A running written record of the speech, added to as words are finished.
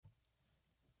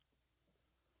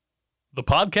The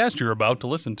podcast you're about to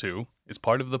listen to is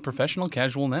part of the Professional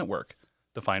Casual Network.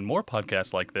 To find more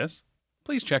podcasts like this,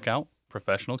 please check out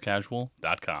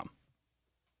professionalcasual.com.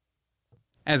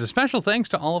 As a special thanks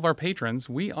to all of our patrons,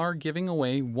 we are giving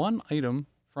away one item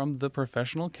from the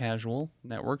Professional Casual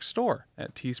Network store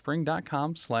at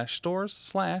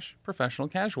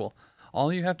teespring.com/stores/professionalcasual.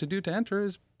 All you have to do to enter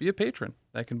is be a patron.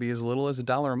 That can be as little as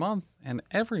 $1 a month, and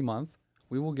every month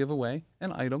we will give away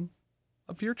an item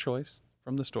of your choice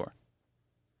from the store.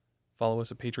 Follow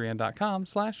us at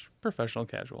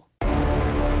patreon.com/professionalcasual.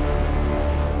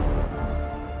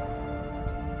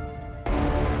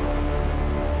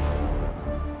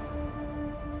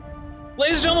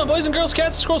 Ladies and gentlemen, boys and girls, cats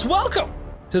and squirrels, welcome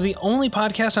to the only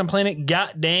podcast on planet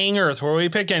God dang Earth where we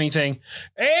pick anything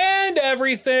and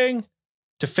everything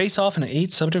to face off in an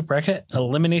 8-subject bracket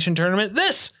elimination tournament.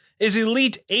 This is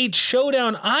Elite 8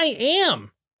 Showdown. I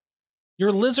am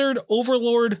your lizard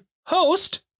overlord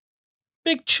host,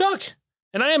 Big Chuck,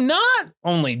 and I am not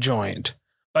only joined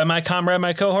by my comrade,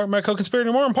 my cohort, my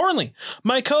co-conspirator, more importantly,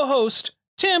 my co-host,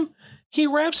 Tim. He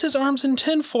wraps his arms in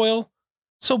tinfoil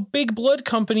so big blood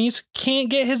companies can't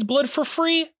get his blood for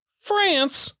free.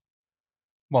 France.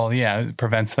 Well, yeah, it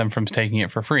prevents them from taking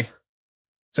it for free.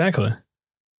 Exactly.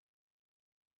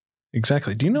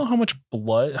 Do you know how much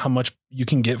you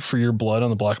can get for your blood on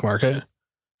the black market?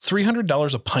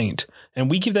 $300 a pint.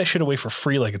 And we give that shit away for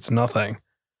free like it's nothing.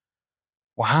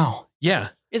 Wow. Yeah.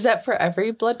 Is that for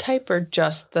every blood type or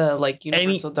just the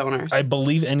universal donors? I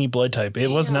believe any blood type. Damn.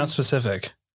 It was not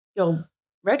specific. Yo,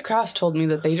 Red Cross told me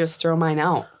that they just throw mine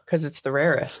out because it's the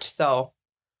rarest. So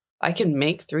I can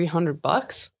make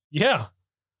 $300. Yeah.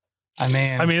 I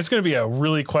mean, it's going to be a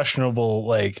really questionable,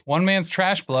 one man's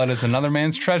trash blood is another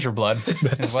man's treasure blood,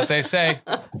 is what they say.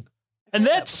 And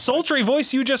that sultry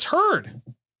voice you just heard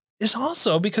is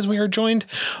also because we are joined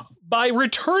by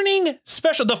returning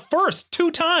special, the first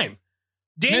two-time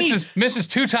Mrs.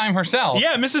 Two-Time herself.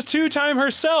 Yeah, Mrs. Two-Time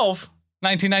herself.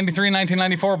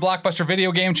 1993-1994 Blockbuster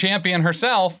video game champion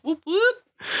herself. Whoop, whoop.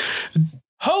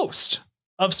 Host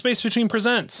of Space Between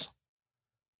Presents.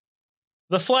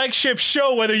 The flagship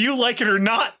show, whether you like it or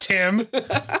not, Tim.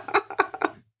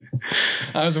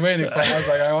 I was waiting for it. I was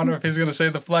like, I wonder if he's going to say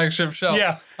the flagship show.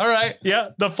 Yeah. All right.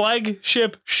 Yeah, the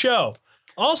flagship show.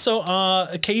 Also,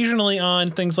 occasionally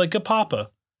on things like Gapapa.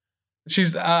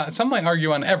 She's, some might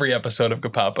argue, on every episode of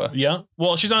Gapapa. Yeah.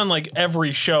 Well, she's on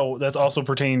every show that's also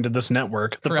pertaining to this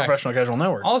network, the Correct. Professional Casual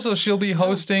Network. Also, she'll be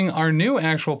hosting our new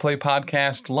actual play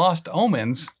podcast, Lost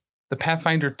Omens, the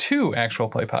Pathfinder 2 actual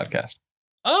play podcast.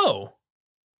 Oh.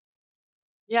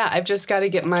 Yeah, I've just got to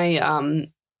get my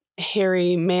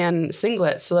hairy man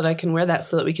singlet so that I can wear that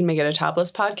so that we can make it a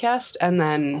topless podcast. And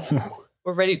then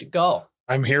we're ready to go.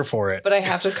 I'm here for it. But I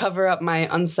have to cover up my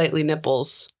unsightly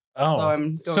nipples. Oh.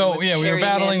 We were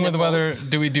battling with whether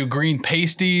do we do green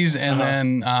pasties and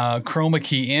then chroma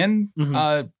key in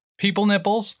people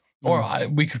nipples, or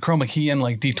we could chroma key in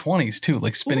D20s too,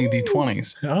 spinning Ooh.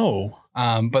 D20s. Oh.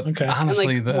 But okay.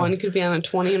 Honestly, and one could be on a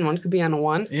 20 and one could be on a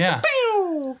 1. Yeah.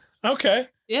 Okay.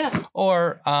 Yeah.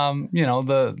 Or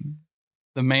the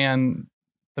man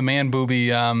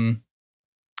booby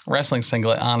wrestling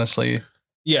singlet, honestly.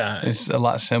 Yeah. It's a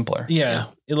lot simpler. Yeah.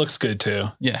 It looks good too.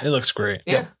 Yeah. It looks great.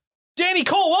 Yeah. Danny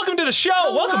Cole, welcome to the show.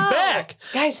 Hello. Welcome back.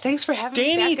 Guys, thanks for having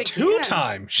me Danny back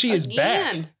Two-Time. She is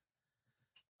back.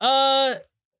 Why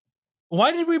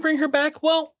did we bring her back?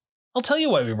 Well, I'll tell you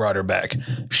why we brought her back.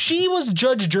 She was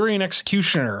judge, jury, and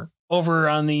executioner over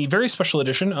on the very special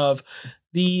edition of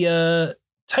the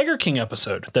Tiger King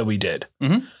episode that we did.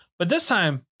 Mm-hmm. But this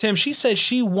time, Tim, she said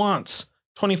she wants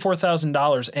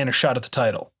 $24,000 and a shot at the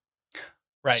title.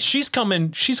 Right. She's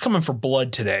coming for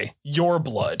blood today. Your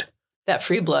blood. That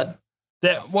free blood.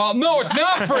 Well, no, it's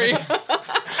not free.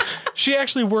 She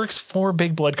actually works for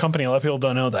Big Blood Company. A lot of people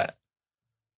don't know that.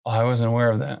 Oh, I wasn't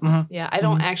aware of that. Mm-hmm. Yeah, I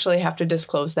don't actually have to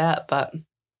disclose that, but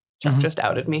Chuck just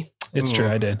outed me. It's true,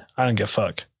 I did. I don't give a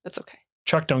fuck. That's okay.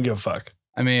 Chuck don't give a fuck.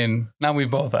 I mean, now we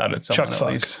both outed someone Chuck at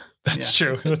fucks. least. That's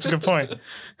true. That's a good point.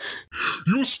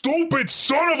 You stupid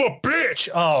son of a bitch!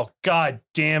 Oh, God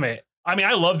damn it. I mean,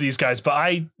 I love these guys, but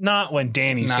not when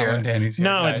Danny's here.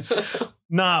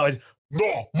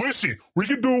 No, listen, we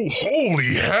can do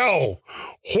holy hell.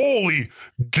 Holy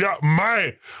God,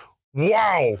 wow.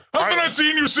 Haven't I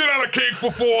seen you sit on a cake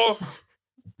before?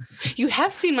 You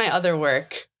have seen my other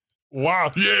work.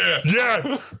 Wow.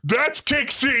 Yeah. That's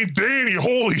Cake City Danny.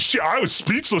 Holy shit. I was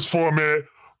speechless for a minute.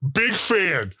 Big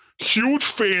fan. Huge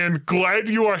fan. Glad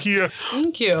you are here.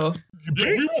 Thank you. Yeah,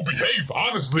 we will behave.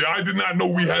 Honestly, I did not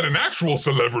know we had an actual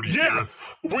celebrity. Yeah,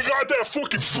 we got that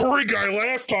fucking furry guy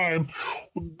last time,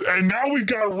 and now we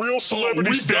got real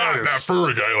celebrity status. Got that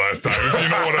furry guy last time, if you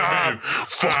know what I mean.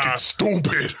 Fucking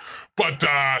stupid. But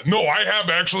no, I have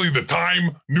actually the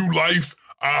Time New Life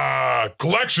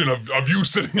collection of you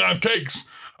sitting on cakes.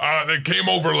 They came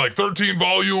over like 13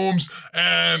 volumes,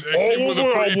 and it came with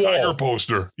a pretty tiger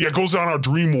poster. Yeah, it goes on our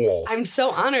dream wall. I'm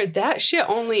so honored. That shit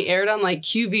only aired on like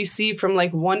QVC from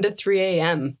like 1 to 3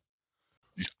 a.m.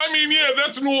 I mean, yeah,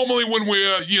 that's normally when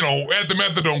we're, at the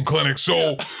methadone clinic,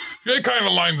 so it kind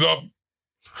of lines up.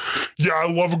 Yeah,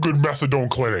 I love a good methadone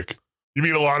clinic. You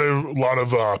meet a lot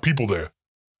of people there.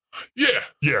 Yeah.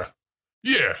 Yeah.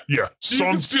 Yeah. Yeah. You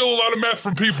can steal a lot of meth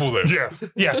from people there. Yeah.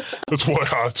 Yeah. That's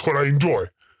what I enjoy.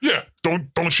 Yeah.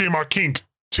 Don't shame our kink,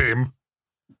 Tim.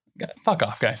 Fuck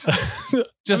off, guys.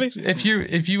 Just if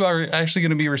you are actually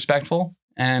going to be respectful,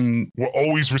 and we're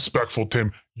always respectful,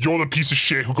 Tim. You're the piece of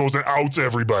shit who goes and outs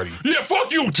everybody. Yeah,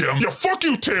 fuck you, Tim. Yeah, fuck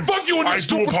you, Tim. Fuck you in your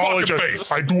stupid fucking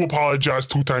face. I do apologize,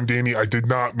 two-time Danny. I did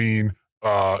not mean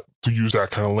to use that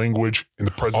kind of language in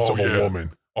the presence of a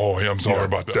woman. Oh, yeah, I'm sorry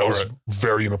about that. That was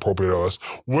very inappropriate of us.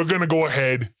 We're going to go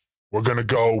ahead. We're going to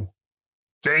go.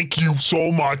 Thank you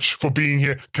so much for being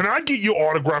here. Can I get your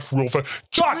autograph real fast?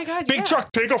 Chuck, Oh my God, Big yeah.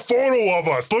 Chuck, take a photo of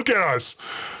us. Look at us.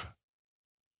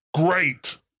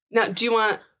 Great. Now, do you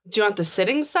want the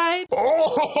sitting side?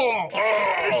 Oh,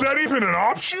 is that even an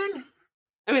option?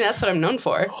 I mean, that's what I'm known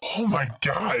for. Oh my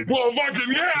God. Well,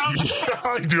 fucking yeah. Yeah,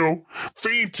 I do.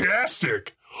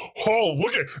 Fantastic. Oh,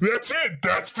 look at that's it.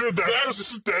 That's it.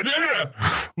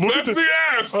 Look at the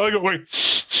ass. I like it. Wait,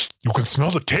 you can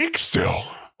smell the cake still.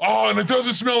 Oh, and it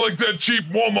doesn't smell like that cheap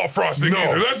Walmart frosting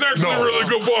either. That's actually really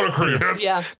good buttercream.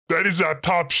 Yeah. That is our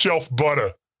top shelf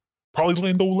butter. Probably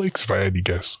Land O'Lakes, if I had to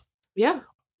guess. Yeah.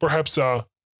 Perhaps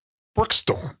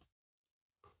Brookstone.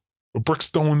 A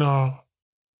Brookstone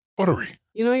buttery.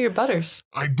 You know your butters.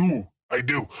 I do.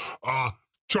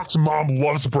 Chuck's mom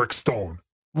loves Brookstone.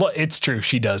 Well, it's true.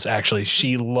 She does, actually.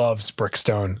 She loves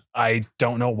Brookstone. I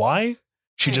don't know why.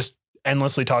 She just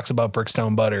endlessly talks about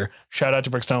Brookstone butter. Shout out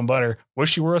to Brookstone butter.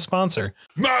 Wish you were a sponsor.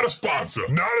 Not a sponsor.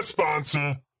 Not a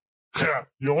sponsor. Yeah.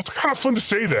 It's kind of fun to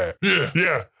say that. Yeah.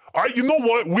 Yeah. You know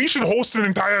what? We should host an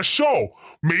entire show.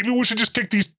 Maybe we should just kick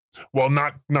these. Well,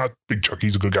 not Big Chuck.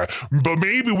 He's a good guy. But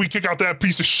maybe we kick out that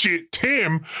piece of shit,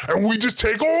 Tim, and we just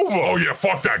take over. Oh, yeah.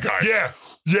 Fuck that guy. Yeah.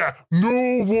 Yeah.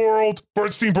 New World.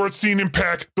 Birdstein,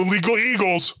 Impact. The Legal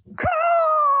Eagles.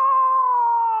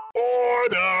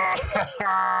 Order.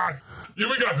 Yeah,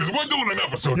 we got this. We're doing an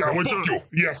episode. Yeah, fuck you.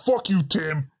 Yeah, fuck you,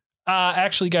 Tim.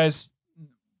 Actually, guys,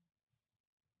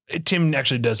 Tim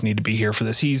actually does need to be here for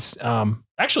this. He's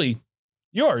actually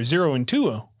you are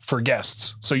 0-2 for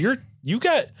guests, so you've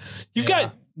got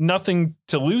nothing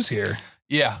to lose here.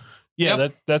 yeah, Yeah,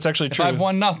 that's actually if true. I've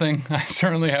won nothing, I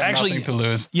certainly have nothing to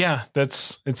lose. Yeah,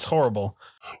 it's horrible.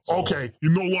 Okay, you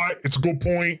know what? It's a good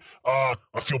point. I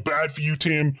feel bad for you,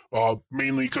 Tim,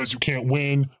 mainly because you can't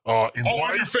win.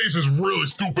 Your face is really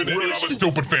stupid, and you have a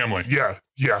stupid family. Yeah.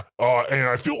 And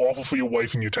I feel awful for your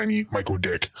wife and your tiny micro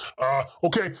dick.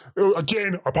 Okay,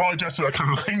 again, I apologize for that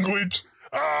kind of language.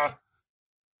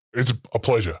 It's a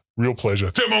pleasure, real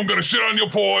pleasure. Tim, I'm gonna shit on your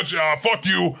porch. Fuck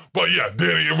you. But yeah,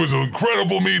 Danny, it was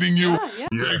incredible meeting you. Yeah.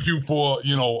 Thank you for,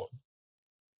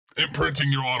 imprinting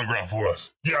your autograph for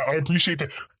us. Yeah, I appreciate that.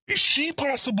 Is she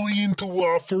possibly into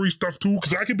furry stuff too?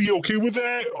 Because I could be okay with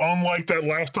that. Unlike that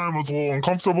last time, I was a little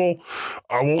uncomfortable.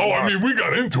 I won't. I mean, we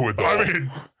got into it though. I mean,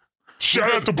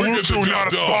 shout out to Blue Chew, not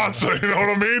a sponsor. You know what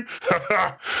I mean?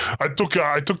 I took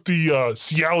the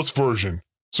Cialis version.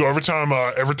 So every time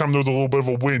there was a little bit of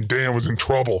a win, Dan was in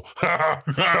trouble.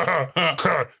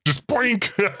 Just blink.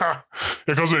 Here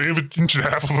comes an inch and a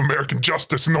half of American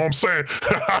justice. You know what I'm saying?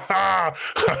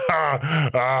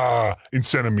 In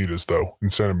centimeters, though. In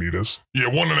centimeters. Yeah,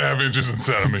 1.5 inches in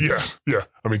centimeters. Yeah.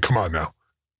 I mean, come on now.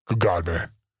 Good God, man.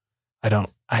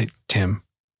 Tim,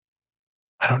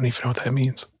 I don't even know what that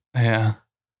means. Yeah.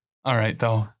 All right,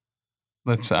 though.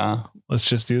 Let's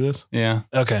just do this. Yeah.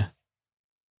 Okay.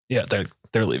 Yeah,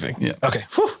 they're leaving. Yeah. Okay.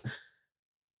 Whew.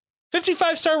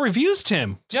 55-star reviews,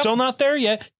 Tim. Yep. Still not there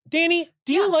yet. Danny,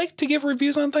 do you like to give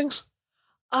reviews on things?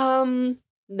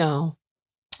 No.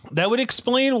 That would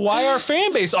explain why our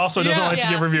fan base also doesn't like to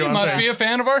give reviews You on must things. be a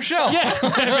fan of our show. Yeah,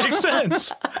 that makes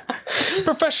sense.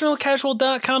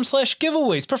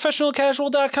 ProfessionalCasual.com/giveaways,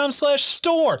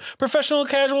 ProfessionalCasual.com/store,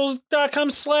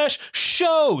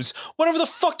 ProfessionalCasual.com/shows. Whatever the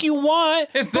fuck you want,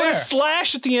 It's put there. a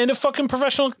slash at the end of fucking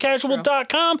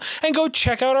ProfessionalCasual.com and go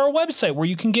check out our website where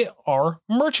you can get our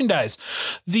merchandise.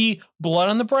 The Blood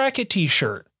on the Bracket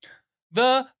t-shirt,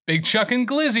 The Big Chuck and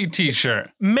Glizzy t-shirt.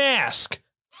 mask,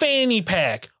 fanny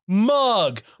pack,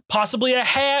 mug, possibly a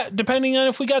hat, depending on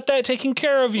if we got that taken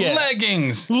care of yet.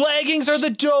 Leggings. Leggings are the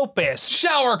dopest.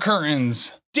 Shower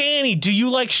curtains. Danny, do you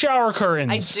like shower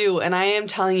curtains? I do, and I am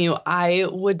telling you, I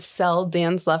would sell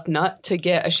Dan's left nut to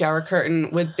get a shower curtain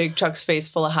with Big Chuck's face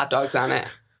full of hot dogs on it.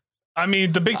 I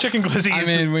mean, the Big Chicken Glizzy I is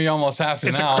mean, we almost have to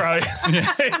it's now. a crowd.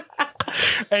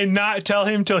 And not tell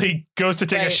him till he goes to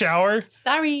take a Right. shower.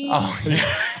 Sorry. Oh, yeah.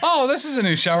 Oh, this is a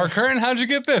new shower curtain. How'd you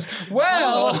get this?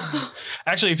 Well,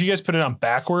 Actually, if you guys put it on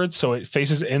backwards so it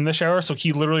faces in the shower, so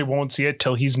he literally won't see it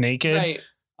till he's naked. Right.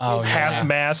 oh, Half yeah.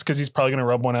 mask because he's probably gonna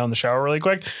rub one out in the shower really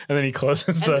quick, and then he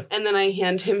closes the. And then I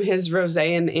hand him his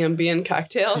rosé and Ambien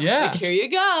cocktail. Yeah. Like, here you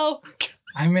go.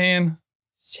 I mean,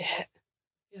 Shit.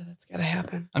 Yeah, that's gotta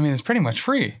happen. it's pretty much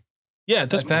free. Yeah,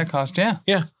 this At that cost, yeah.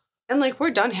 And like,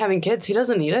 we're done having kids. He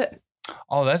doesn't need it.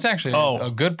 Oh, that's actually a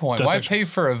good point. that's Why actually- pay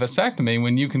for a vasectomy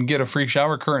when you can get a free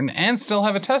shower curtain and still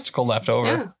have a testicle left over?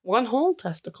 Yeah. One whole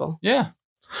testicle. Yeah.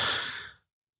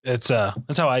 it's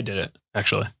that's how I did it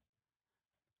actually.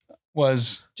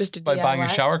 Was Just to by buying a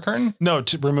shower curtain? No,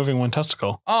 removing one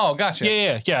testicle. Oh, gotcha.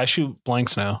 Yeah. I shoot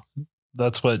blanks now.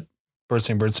 That's what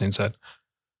Birdstein said.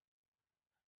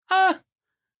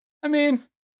 I mean,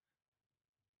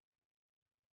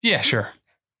 yeah, sure.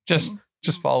 Just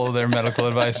follow their medical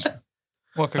advice.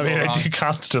 What could I mean, go I wrong? do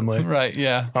constantly. Right,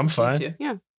 yeah. I'm Me fine. too.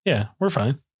 Yeah. Yeah, we're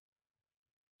fine.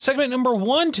 Segment number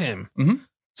 1, Tim. Mhm.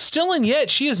 Still and yet,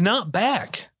 she is not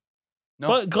back. No.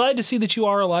 But glad to see that you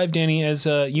are alive, Danny. As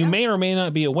you may or may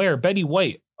not be aware, Betty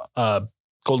White,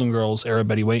 Golden Girls era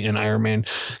Betty White in Iron Man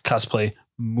cosplay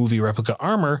movie replica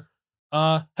armor,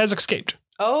 has escaped.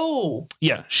 Oh.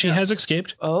 Yeah, she has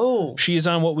escaped. Oh. She is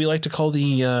on what we like to call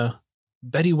the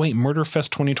Betty White Murder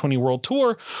Fest 2020 World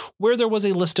Tour, where there was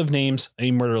a list of names, a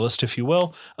murder list, if you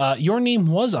will. Your name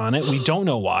was on it. We don't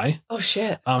know why. Oh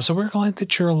shit. So we're glad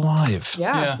that you're alive.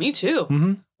 Yeah, Yeah. me too.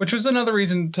 Mm-hmm. Which was another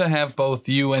reason to have both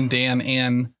you and Dan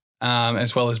in,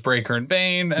 as well as Breaker and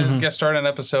Bane as Mhm. guest star on an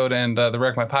episode, and the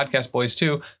Wreck My Podcast boys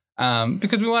too.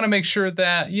 Because we want to make sure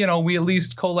that, we at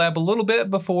least collab a little bit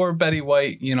before Betty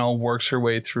White, works her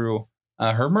way through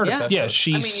her murder Yeah. fest. Yeah, I mean,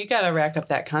 she's you gotta rack up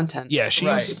that content. yeah, she's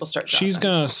Right. People start she's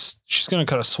dropping. gonna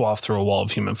cut a swath through a wall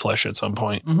of human flesh at some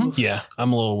point. Mhm. Yeah,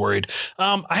 I'm a little worried.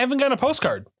 I haven't gotten a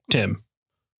postcard, Tim.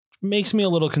 Makes me a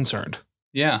little concerned.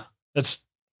 Yeah. That's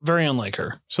very unlike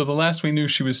her. So the last we knew,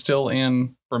 she was still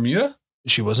in Bermuda.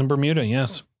 She was in Bermuda,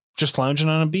 yes. Just lounging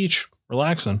on a beach,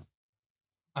 relaxing.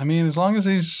 I mean, as long as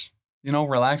he's,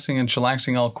 relaxing and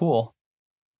chillaxing all cool.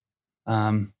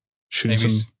 Shooting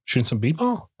Maybe shooting some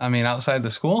b-ball. I mean, outside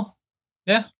the school?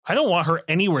 I don't want her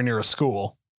anywhere near a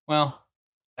school Well,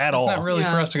 at it's all. not really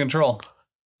Yeah. for us to control.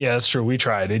 Yeah, that's true. We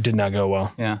tried. It did not go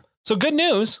well. Yeah. So good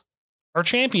news. Our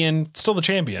champion, still the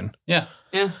champion. Yeah.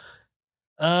 Yeah.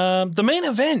 The main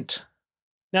event.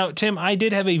 Now, Tim, I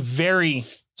did have a very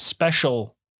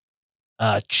special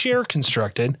chair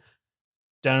constructed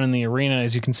down in the arena,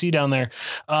 as you can see down there.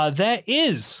 That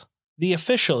is the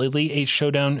official Elite 8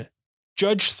 Showdown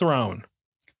Judge Throne.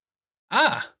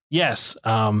 Ah, Yes.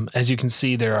 As you can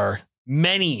see, there are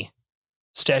many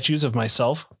statues of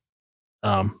myself.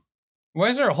 why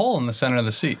is there a hole in the center of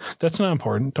the seat? That's not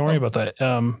important. Don't worry about that.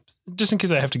 Just in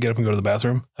case I have to get up and go to the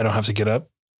bathroom, I don't have to get up.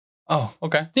 Oh,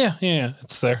 okay. Yeah,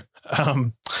 it's there.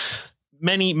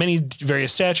 Many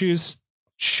various statues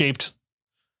shaped,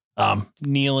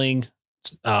 kneeling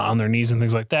on their knees and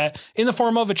things like that in the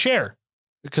form of a chair.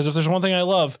 Because if there's one thing I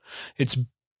love, it's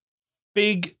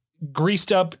big,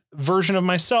 greased up version of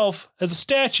myself as a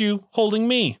statue holding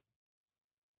me.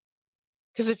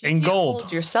 Because if you In can't gold.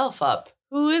 hold yourself up,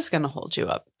 who is going to hold you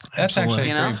up? That's Absolutely.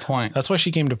 actually a You know? great point. That's why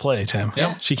she came to play, Tim.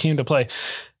 Yep. She came to play.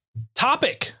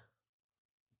 Topic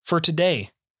for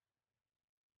today: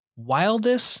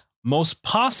 wildest, most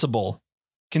possible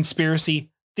conspiracy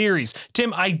theories.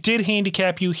 Tim, I did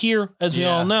handicap you here, as we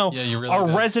all know. Yeah, you really Our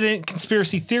did. resident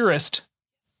conspiracy theorist,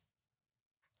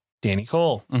 Danny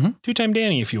Cole. Mhm. Two-time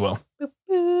Danny, if you will. Boop,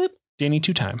 boop. Danny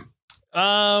two-time.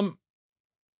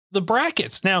 The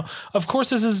brackets. Now, of course,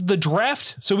 this is the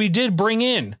draft, so we did bring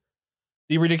in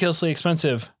the ridiculously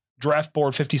expensive Draft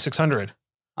Board 5600.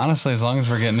 Honestly, as long as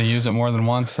we're getting to use it more than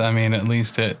once, I mean, at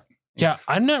least it. Yeah,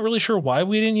 I'm not really sure why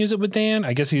we didn't use it with Dan.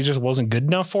 I guess he just wasn't good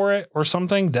enough for it or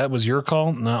something. That was your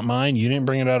call, not mine. You didn't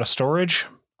bring it out of storage.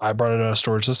 I brought it out of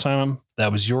storage this time.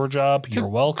 That was your job. You're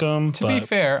welcome. To be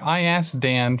fair, I asked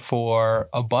Dan for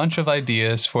a bunch of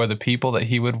ideas for the people that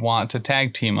he would want to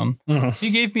tag team him. Mhm. He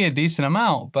gave me a decent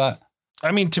amount, but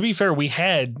I mean, to be fair, we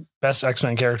had best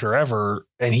X-Men character ever,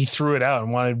 and he threw it out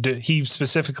and wanted to, he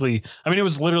specifically, I mean, it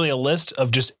was literally a list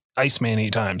of just Iceman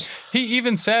 8 times. he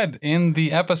even said in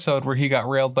the episode where he got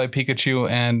railed by Pikachu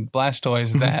and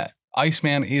Blastoise that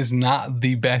Iceman is not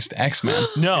the best X-Men.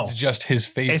 No, It's just his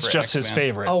favorite. it's just his X-Man.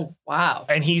 favorite. Oh, wow.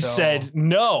 And he So- said,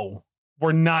 no,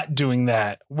 we're not doing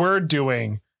that. We're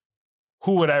doing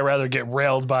who would I rather get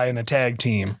railed by in a tag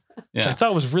team, which I Yeah.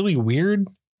 thought was really weird.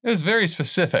 It was very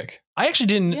specific. I actually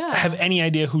didn't Yeah. have any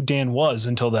idea who Dan was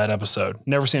until that episode.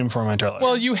 Never seen him before in my entire life.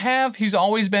 Well, he's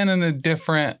always been in a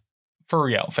different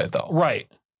furry outfit, though.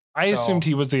 right. I So- assumed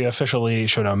he was the official 88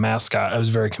 Showdown mascot. I was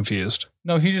very confused.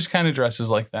 No, he just kind of dresses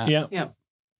like that. Yeah. Yeah.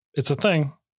 It's a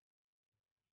thing.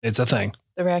 It's a thing.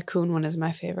 The raccoon one is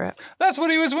my favorite. That's what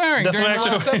he was wearing. That's during what the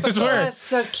actually last he was episode. wearing. That's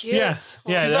so cute. Yeah.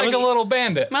 Yeah. He's that like was- a little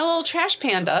bandit. My little trash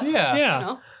panda. Yeah. Yeah. You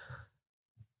know?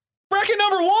 Bracket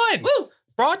number 1. Woo!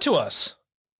 Brought to us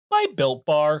by Built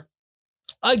Bar.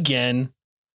 Again,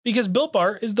 because Built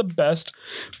Bar is the best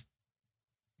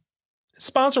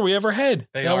sponsor we ever had.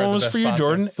 They that are one the was best for you, sponsor.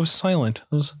 Jordan. It was silent.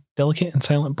 It was a delicate and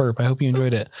silent burp. I hope you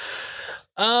enjoyed it.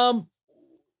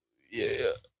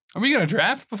 Yeah. Are we going to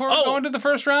draft before we Oh. go into the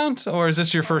first round? Or is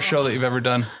this your first show that you've ever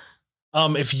done?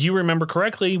 If you remember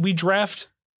correctly, we draft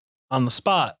on the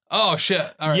spot. Oh,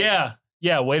 shit. All right. Yeah.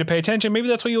 Yeah. Way to pay attention. Maybe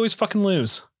that's why you always fucking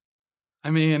lose.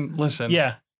 I mean, listen.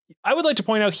 Yeah. I would like to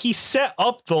point out he set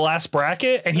up the last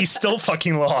bracket and he still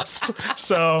fucking lost.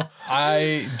 So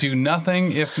I do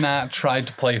nothing if not try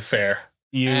to play fair.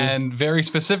 you And very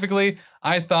specifically,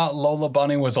 I thought Lola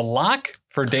Bunny was a lock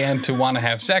for Dan to want to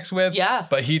have sex with. Yeah.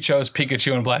 But he chose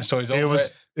Pikachu and Blastoise over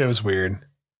it was weird.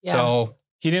 Yeah. So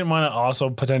He didn't want to also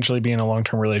potentially be in a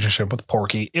long-term relationship with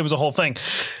Porky. It was a whole thing.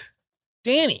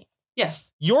 Danny,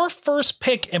 Yes. your first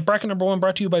pick at bracket number 1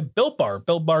 brought to you by Built Bar,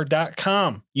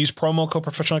 BuiltBar.com. Use promo code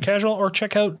Professional Casual or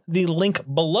check out the link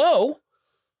below.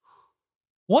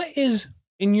 What is,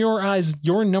 in your eyes,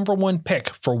 your number 1 pick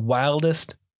for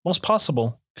wildest, most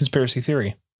possible conspiracy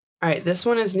theory? All right. This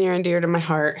one is near and dear to my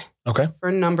heart Okay. for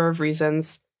a number of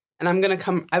reasons. And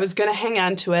I was going to hang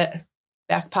on to it,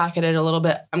 back pocket it a little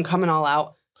bit. I'm coming all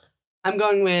out. I'm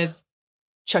going with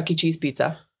Chuck E. Cheese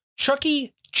pizza. Chuck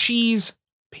E. Cheese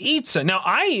pizza. Now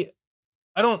I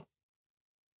don't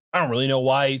really know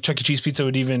why Chuck E. Cheese pizza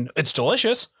would even, it's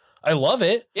delicious. I love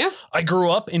it. Yeah. I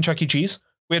grew up in Chuck E. Cheese.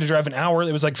 We had to drive an hour.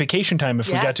 It was like vacation time if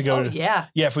we got to go to, Yeah.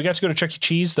 if we got to go to Chuck E.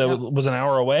 Cheese that Yep. was an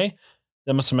hour away.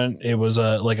 That must have meant it was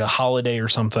like a holiday or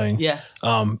something. Yes.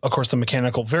 Of course, the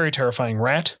mechanical, very terrifying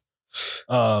rat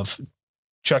of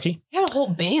Chucky. He had a whole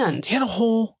band. He had a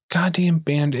whole goddamn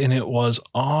band and it was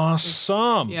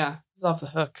awesome. Yeah. It was off the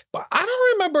hook. But I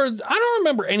don't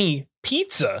remember any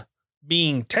pizza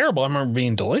being terrible. I remember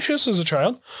being delicious as a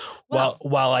child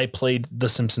while I played the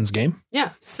Simpsons game.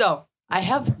 Yeah. So I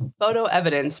have photo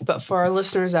evidence, but for our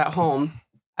listeners at home,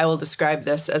 I will describe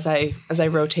this as I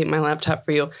rotate my laptop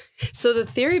for you. So the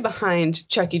theory behind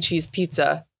Chuck E. Cheese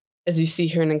pizza, as you see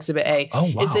here in Exhibit A,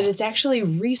 is that it's actually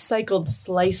recycled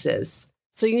slices.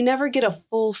 So you never get a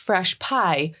full fresh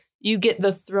pie. You get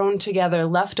the thrown together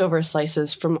leftover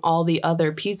slices from all the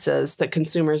other pizzas that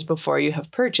consumers before you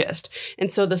have purchased.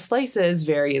 And so the slices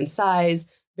vary in size,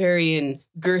 vary in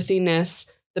girthiness.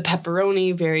 The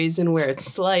pepperoni varies in where it's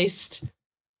sliced.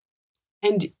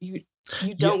 And you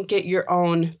don't get your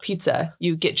own pizza.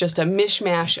 You get just a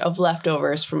mishmash of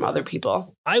leftovers from other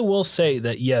people. I will say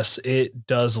that, yes, it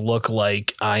does look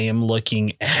like I am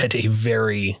looking at a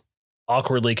very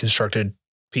awkwardly constructed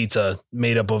pizza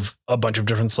made up of a bunch of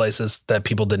different slices that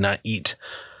people did not eat.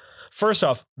 First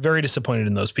off, very disappointed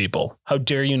in those people. How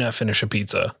dare you not finish a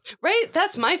pizza? Right?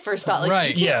 That's my first thought. Like,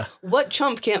 Right. you can't- What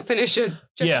chump can't finish a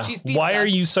Chuck E. Cheese pizza? Why are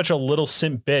you such a little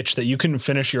simp bitch that you couldn't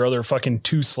finish your other fucking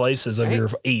 2 slices of Right. your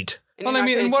 8? And Well, you're I not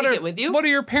mean, gonna and take it with you? what are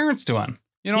your parents doing?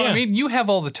 You know what Yeah. I mean? You have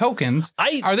all the tokens.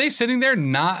 Are they sitting there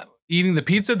not eating the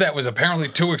pizza that was apparently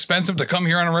too expensive to come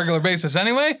here on a regular basis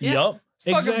anyway? Yup.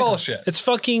 It's fucking bullshit. It's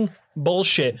fucking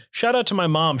bullshit. Shout out to my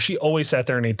mom. She always sat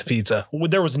there and ate the pizza.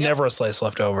 There was never a slice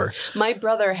left over. My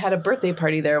brother had a birthday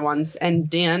party there once, and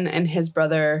Dan and his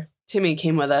brother Timmy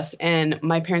came with us, and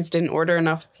my parents didn't order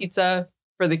enough pizza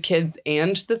for the kids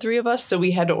and the 3 of us, so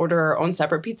we had to order our own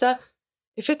separate pizza.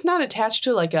 If it's not attached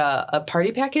to like a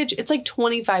party package, it's like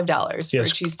 $25 for a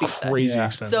Yes, cheese pizza. crazy Yeah.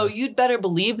 expensive. So you'd better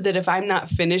believe that if I'm not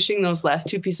finishing those last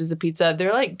 2 pieces of pizza,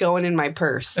 they're like going in my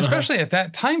purse. Especially at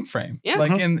that time frame. Yeah.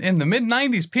 Like in the mid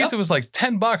 90s, pizza was like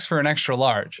 $10 for an extra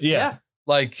large. yeah.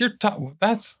 Like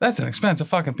that's an expensive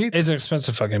fucking pizza. It's an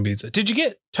expensive fucking pizza. Did you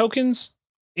get tokens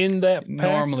in that pack?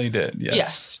 Normally did, yes.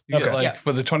 Yes. You get Okay. like Yeah.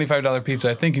 for the $25 pizza,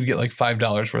 I think you'd get like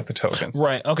 $5 worth of tokens.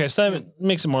 Right. Okay. So that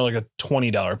makes it more like a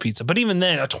 $20 pizza. But even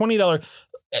then, a $20,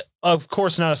 of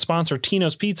course, not a sponsor,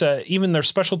 Tino's Pizza, even their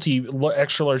specialty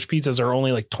extra large pizzas are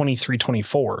only like $23,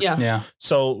 $24. Yeah. Yeah,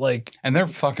 So like, and they're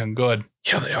fucking good.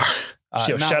 yeah, they are.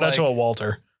 Yo, Not shout out to like- a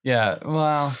Walter. Yeah,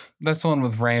 well, that's the one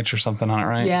with ranch or something on it,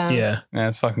 right? Yeah. Yeah. Yeah,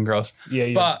 it's fucking gross.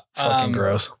 Yeah. But Fucking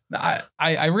gross.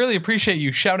 I really appreciate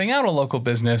you shouting out a local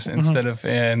business instead of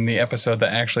in the episode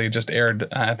that actually just aired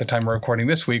at the time we're recording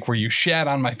this week, where you shat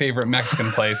on my favorite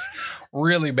Mexican place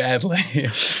really badly.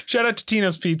 Shout out to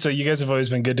Tino's Pizza. You guys have always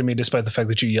been good to me, despite the fact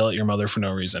that you yell at your mother for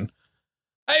no reason.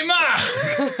 Hey, Ma!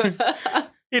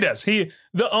 He does.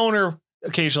 The owner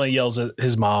occasionally yells at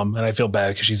his mom, and I feel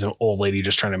bad because she's an old lady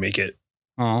just trying to make it.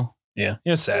 Oh, Yeah,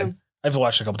 it's sad. Yeah. I've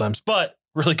watched it a couple times, but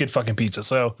really good fucking pizza.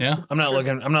 So yeah. I'm not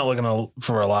looking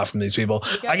for a lot from these people.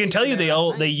 You got I can tell you pizza there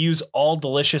last they night? use all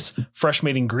delicious fresh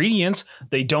made ingredients.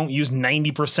 They don't use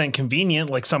 90% convenient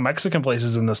like some Mexican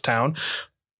places in this town.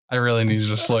 I really need you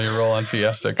to slow your roll on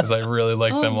Fiesta because I really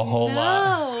like them a whole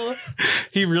lot.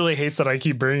 He really hates that I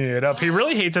keep bringing it up. He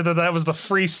really hates it that was the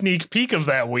free sneak peek of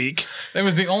that week. It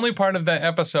was the only part of that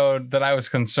episode that I was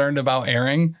concerned about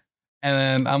airing. And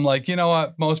then I'm like, you know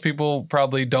what? Most people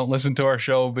probably don't listen to our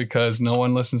show because no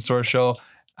one listens to our show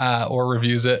or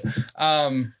reviews it.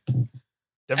 Definitely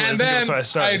And doesn't then go so I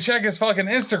started. I check his fucking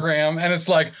Instagram and it's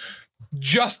like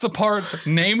just the parts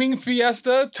naming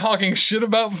Fiesta, talking shit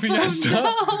about Fiesta.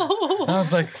 Oh, I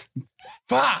was like,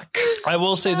 fuck. I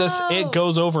will say this: No.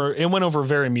 it went over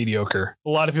very mediocre. A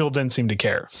lot of people didn't seem to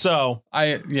care. So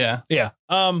Yeah. yeah.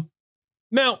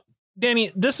 Now,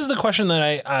 Danny, this is the question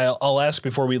that I'll ask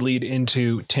before we lead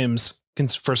into Tim's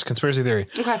first conspiracy theory.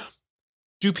 okay.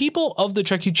 Do people of the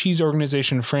Chuck E. Cheese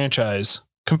organization franchise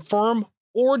confirm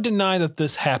or deny that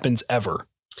this happens ever?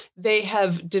 They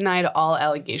have denied all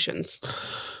allegations.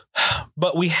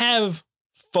 But we have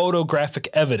photographic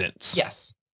evidence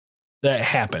Yes. that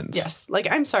happens. Yes. Like,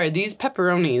 I'm sorry, these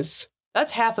pepperonis,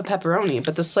 that's half a pepperoni,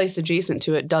 but the slice adjacent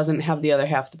to it doesn't have the other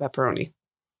half of the pepperoni.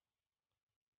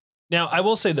 Now, I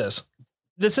will say this.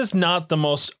 This is not the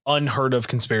most unheard of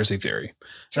conspiracy theory.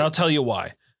 And I'll tell you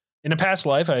why. In a past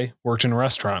life, I worked in a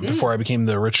restaurant before I became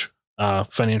the rich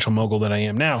financial mogul that I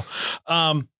am now.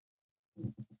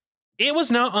 It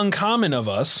was not uncommon of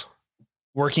us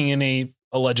working in a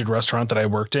alleged restaurant that I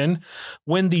worked in.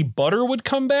 When the butter would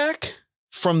come back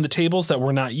from the tables that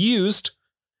were not used,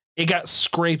 it got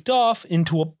scraped off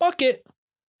into a bucket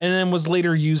and then was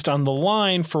later used on the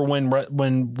line for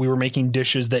when we were making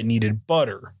dishes that needed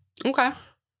butter. Okay.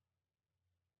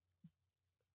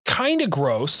 Kind of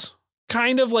gross.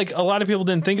 Kind of like a lot of people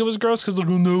didn't think it was gross because like,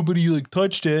 well, nobody like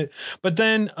touched it. But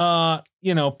then,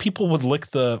 people would lick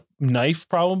the knife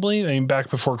probably. I mean, back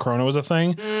before Corona was a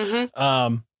thing.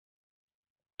 Mm-hmm.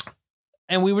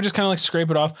 And we would just kind of like scrape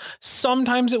it off.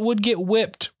 Sometimes it would get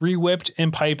re-whipped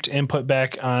and piped and put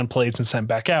back on plates and sent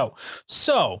back out.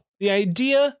 So the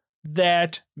idea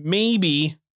that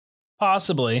maybe,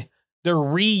 possibly, they're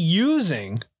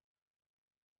reusing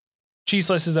cheese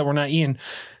slices that were not eaten,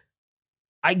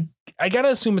 I gotta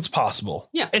assume it's possible.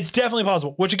 Yeah. It's definitely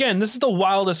possible. Which again, this is the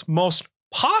wildest, most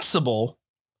possible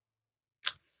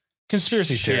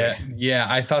conspiracy theory. Yeah,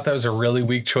 I thought that was a really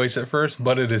weak choice at first,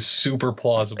 but it is super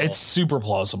plausible. It's super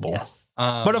plausible. Yes.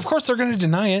 But of course they're going to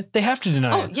deny it. They have to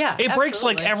deny Oh, it. yeah. It breaks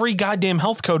like absolutely. every goddamn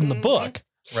health code in the Mhm. book.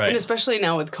 right. And especially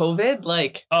now with COVID,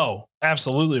 like, Oh,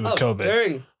 absolutely with COVID.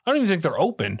 dang. I don't even think they're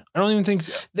open. I don't even think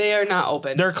They are not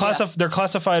open. they're they're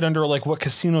classified under like what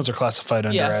casinos are classified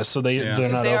under Yes. as. So they're Yeah.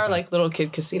 not They are open. like little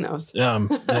kid casinos.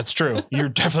 That's true. You're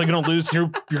definitely going to lose you're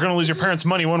going to lose your parents'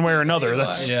 money one way or another.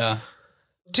 That's Yeah.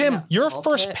 Tim, Yeah, your ball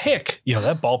first pit. pick.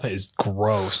 That ball pit is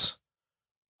gross.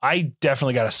 I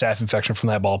definitely got a staph infection from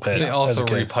that ball pit. They as also a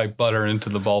kid. repipe butter into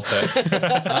the ball pit.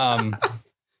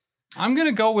 I'm going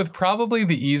to go with probably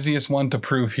the easiest one to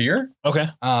prove here. Okay.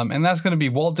 And that's going to be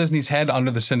Walt Disney's head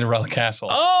under the Cinderella castle.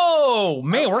 Oh,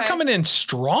 man, we're Okay. coming in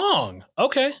strong.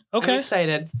 Okay. I'm Okay.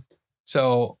 excited.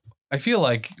 So I feel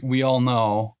like we all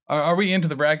know. Are we into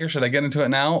the bracket? Should I get into it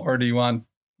now? Or do you want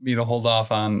me to hold off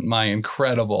on my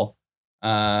incredible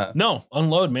No,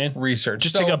 unload, man. research?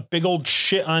 Just So- take a big old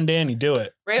shit on Danny. Do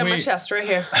it. Right on my We- chest, right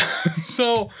here.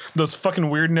 So Those fucking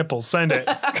weird nipples. Send it.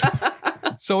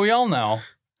 So we all know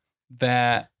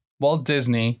that Walt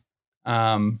Disney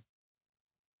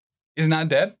is not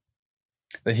dead,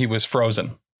 that he was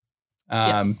frozen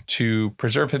Yes. to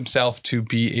preserve himself to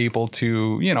be able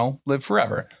to, live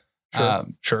forever. Sure.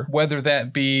 Sure. Whether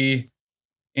that be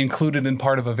included in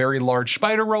part of a very large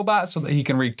spider robot so that he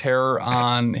can wreak terror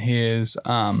on his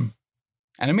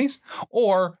enemies,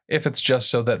 or if it's just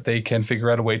so that they can figure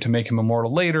out a way to make him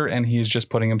immortal later and he is just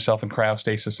putting himself in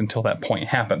cryostasis until that point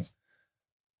happens.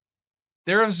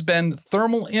 There has been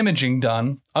thermal imaging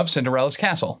done of Cinderella's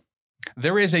castle.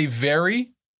 There is a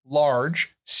very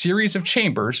large series of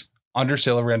chambers under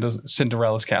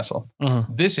Cinderella's castle.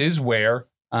 Mm-hmm. This is where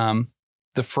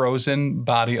the frozen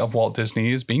body of Walt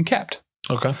Disney is being kept.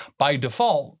 Okay. By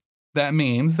default, that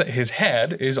means that his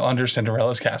head is under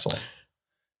Cinderella's castle.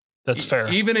 That's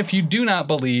fair. Even if you do not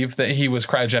believe that he was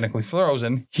cryogenically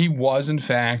frozen, he was in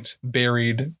fact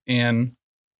buried in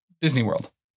Disney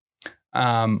World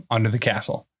under the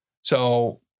castle.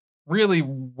 So really,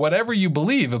 whatever you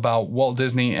believe about Walt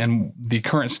Disney and the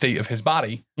current state of his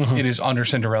body, Mhm. it is under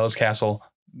Cinderella's castle,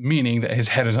 meaning that his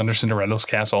head is under Cinderella's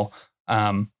castle.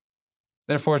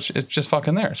 Therefore, it's just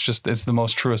fucking there. It's the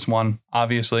most truest one,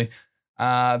 obviously,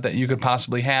 that you could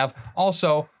possibly have.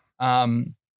 Also,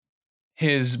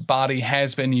 his body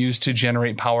has been used to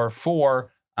generate power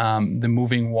for the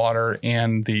moving water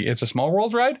and the It's a Small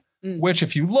World ride, which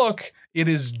if you look, it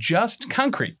is just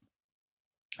concrete.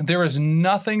 There is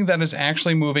nothing that is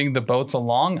actually moving the boats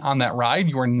along on that ride.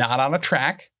 You are not on a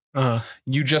track. Uh-huh.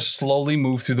 You just slowly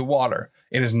move through the water.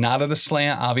 It is not at a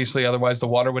slant, obviously, otherwise the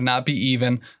water would not be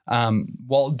even.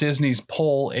 Walt Disney's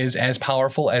pull is as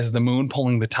powerful as the moon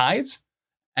pulling the tides,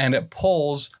 and it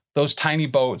pulls those tiny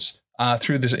boats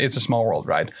through this It's a Small World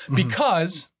ride. Mhm.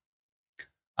 Because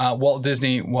Walt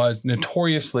Disney was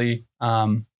notoriously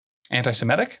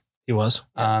anti-Semitic. He was.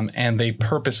 And they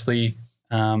purposely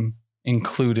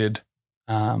included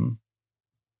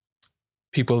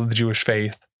people of the Jewish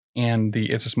faith and the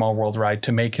It's a Small World ride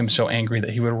to make him so angry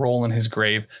that he would roll in his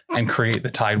grave and create the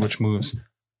tide which moves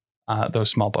those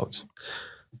small boats.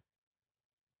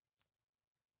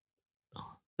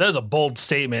 That is a bold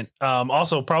statement.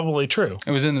 Also probably true.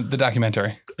 It was in the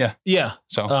documentary. Yeah. Yeah.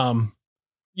 So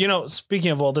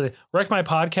Speaking of Walt Disney, Wreck My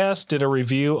Podcast did a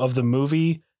review of the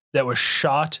movie that was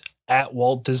shot at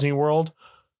Walt Disney World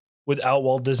without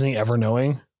Walt Disney ever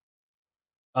knowing.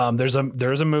 There's a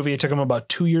movie, it took them about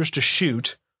 2 years to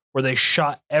shoot, where they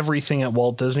shot everything at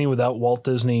Walt Disney without Walt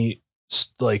Disney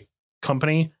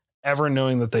company ever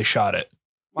knowing that they shot it.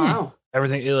 Wow.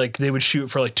 Everything, they would shoot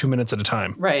for 2 minutes at a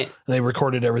time. Right. And they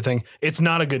recorded everything. It's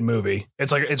not a good movie.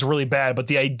 It's really bad. But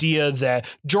the idea that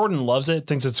Jordan loves it,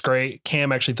 thinks it's great.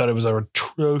 Cam actually thought it was an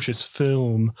atrocious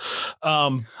film.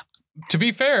 to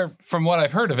be fair, from what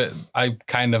I've heard of it, I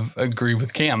kind of agree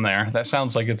with Cam there. That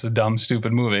sounds like it's a dumb,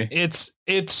 stupid movie. It's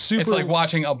super. It's like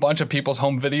watching a bunch of people's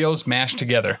home videos mashed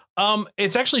together.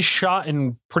 It's actually shot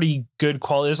in pretty good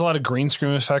quality. There's a lot of green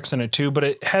screen effects in it too, but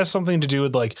it has something to do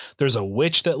with there's a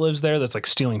witch that lives there that's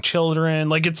stealing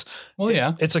children.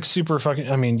 It's super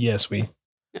fucking. I mean, yes,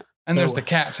 And there's the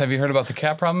cats. Have you heard about the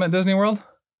cat problem at Disney World?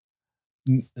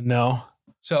 No.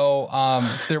 So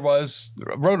there was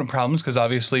rodent problems because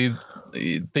obviously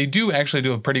they do actually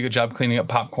do a pretty good job cleaning up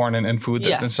popcorn and food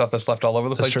and stuff that's left all over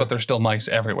the place, but there's still mice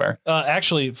everywhere.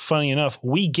 Actually, funny enough,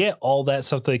 we get all that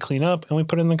stuff they clean up and we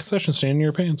put it in the concession stand in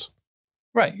your pants.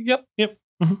 Right. Yep.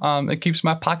 Mm-hmm. It keeps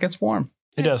my pockets warm.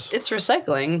 It does. It's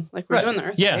recycling. We're doing the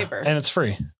earth a favor. And it's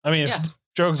free. I mean, if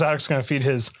Joe Exotic's going to feed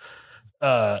his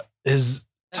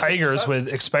tigers with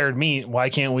expired meat, why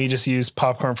can't we just use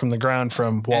popcorn from the ground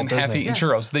from Walt Disney? And half-eaten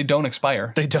churros. They don't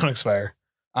expire.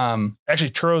 Actually,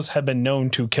 churros have been known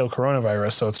to kill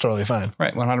coronavirus, so it's totally fine.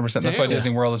 Right, 100%. That's why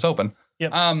Disney World is open.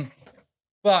 Yep.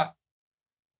 But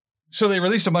so they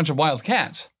released a bunch of wild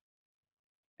cats,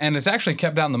 and it's actually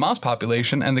kept down the mouse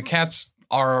population, and the cats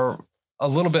are a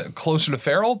little bit closer to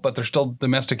feral, but they're still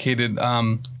domesticated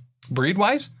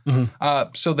breed-wise.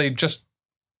 Mm-hmm. So they just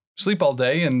sleep all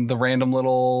day in the random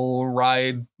little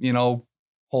ride,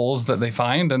 holes that they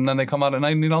find, and then they come out at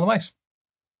night and eat all the mice.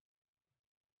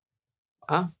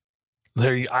 I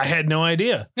had no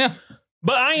idea. Yeah.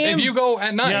 But I am. If you go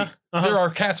at night, there are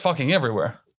cats fucking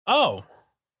everywhere. Oh.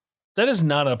 That is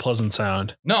not a pleasant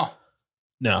sound. No.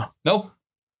 Nope.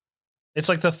 It's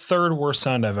like the third worst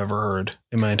sound I've ever heard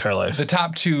in my entire life. The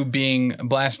top two being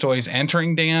Blastoise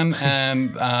entering Dan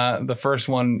and the first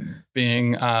one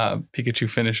being Pikachu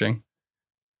finishing.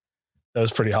 That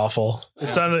was pretty awful. It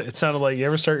sounded like, you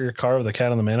ever start your car with a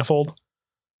cat on the manifold?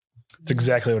 It's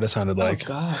exactly what it sounded like.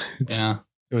 Oh, God.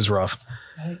 It was rough.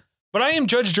 But I am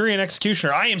judge, jury, and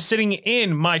executioner. I am sitting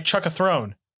in my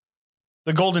Chuck-a-throne.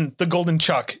 The golden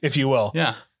Chuck, if you will.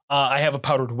 Yeah. I have a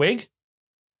powdered wig.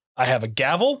 I have a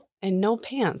gavel. And no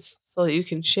pants so that you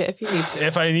can shit if you need to.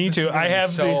 If I need to, I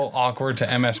have so awkward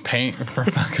to MS Paint for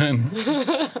fucking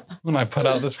when I put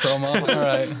out this promo. All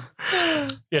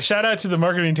right. Yeah, shout out to the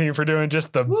marketing team for doing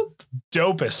just the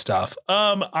dopest stuff.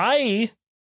 I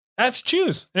have to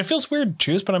choose. And it feels weird to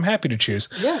choose, but I'm happy to choose.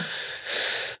 Yeah.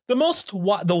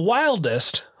 The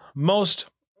wildest,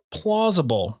 most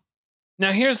plausible.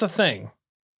 Now, here's the thing.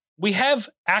 We have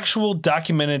actual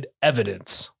documented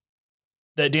evidence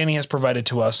that Danny has provided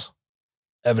to us,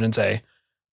 evidence A,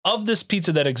 of this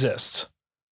pizza that exists.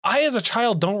 I, as a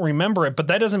child, don't remember it, but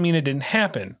that doesn't mean it didn't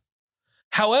happen.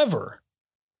 However,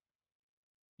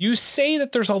 you say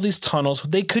that there's all these tunnels.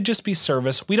 They could just be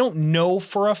service. We don't know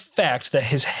for a fact that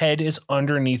his head is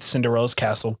underneath Cinderella's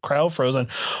castle, cryo-frozen,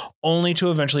 only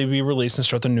to eventually be released and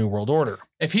start the New World Order.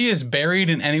 If he is buried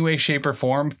in any way, shape, or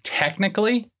form,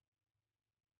 technically,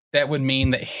 that would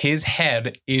mean that his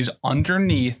head is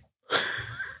underneath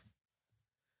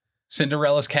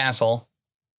Cinderella's castle,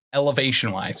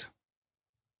 elevation-wise.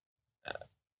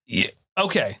 Yeah.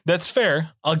 Okay, that's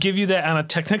fair. I'll give you that on a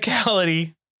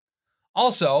technicality.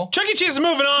 Also, Chuck E. Cheese is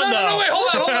moving on, though. No, wait,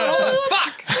 hold on.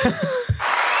 Fuck!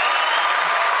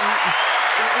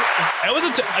 It was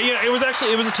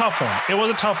a tough one. It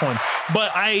was a tough one.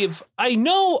 But I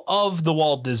know of the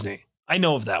Walt Disney. I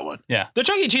know of that one. Yeah. The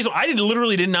Chuck E. Cheese one, I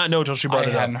literally did not know until she brought it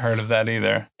up. I hadn't heard of that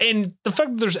either. And the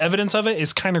fact that there's evidence of it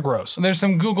is kind of gross. There's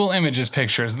some Google Images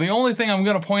pictures. The only thing I'm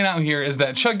going to point out here is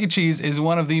that Chuck E. Cheese is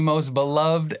one of the most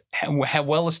beloved,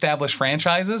 well-established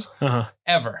franchises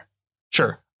ever.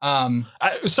 Sure. Some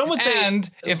would say, and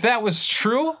if that was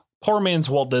true, poor man's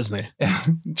Walt Disney.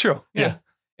 True. Yeah.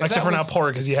 Except for not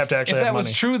poor, because you have to actually have money. If that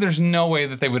was true, there's no way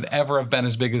that they would ever have been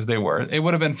as big as they were. It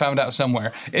would have been found out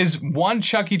somewhere. Is one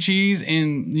Chuck E. Cheese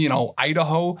in,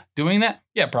 Idaho doing that?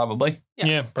 Yeah, probably.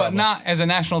 Yeah, but not as a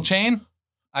national chain.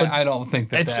 I don't think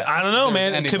that. It's. I don't know,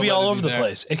 man. It could be all over the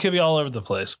place. It could be all over the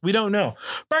place. We don't know.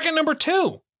 Bracket number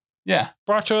 2. Yeah.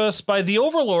 Brought to us by the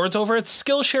Overlords over at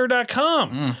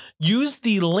Skillshare.com. Use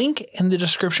the link in the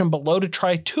description below to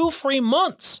try 2 free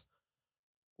months.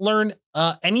 Learn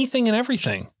anything and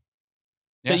everything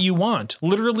that you want.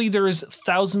 Literally, there is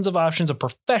thousands of options of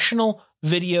professional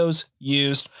videos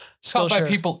used. Taught by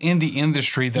people in the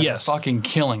industry that are fucking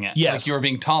killing it. Yes. Like you are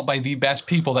being taught by the best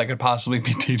people that could possibly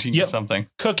be teaching you something.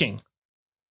 Cooking.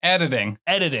 Editing.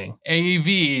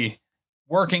 AV.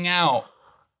 Working out.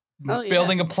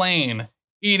 Building a plane.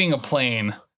 Eating a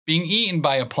plane. Being eaten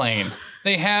by a plane.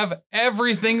 They have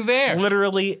everything there.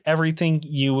 Literally everything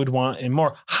you would want and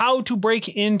more. How to break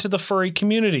into the furry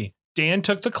community. Dan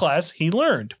took the class. He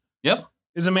learned. Yep.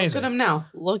 It's amazing. Look at him now.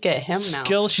 Look at him now.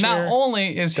 Skillshare. Not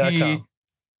only is he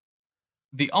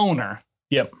the owner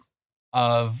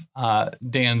of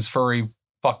Dan's Furry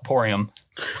Fuckporium,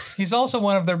 he's also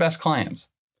one of their best clients.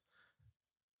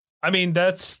 I mean,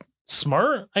 that's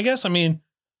smart, I guess. I mean,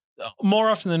 more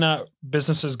often than not,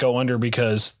 businesses go under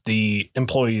because the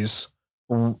employees,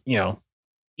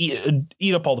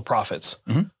 eat up all the profits.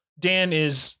 Mm-hmm. Dan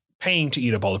is paying to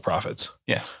eat up all the profits.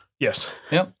 Yes.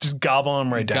 Yep. Just gobble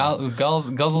them right down.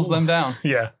 Guzzles them down.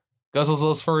 Yeah. Guzzles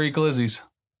those furry glizzies.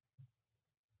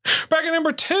 Bracket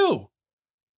number 2.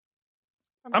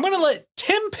 I'm going to let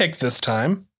Tim pick this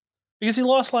time because he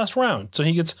lost last round. So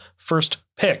he gets first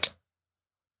pick.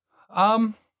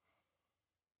 I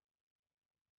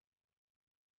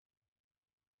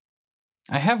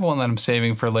have one that I'm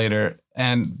saving for later,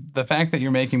 and the fact that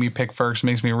you're making me pick first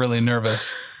makes me really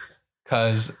nervous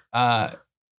because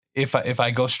if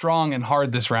I go strong and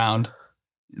hard this round,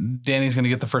 Danny's going to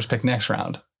get the first pick next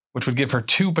round, which would give her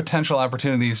 2 potential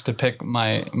opportunities to pick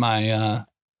my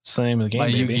it's the name of the game, my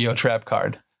baby. Yu-Gi-Oh trap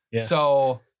card. Yeah.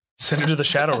 So send her to the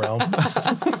Shadow Realm.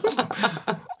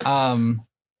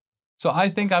 So I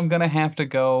think I'm going to have to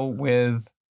go with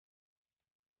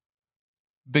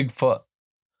Bigfoot.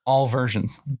 All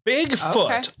versions.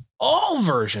 Bigfoot. All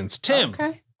versions. Tim,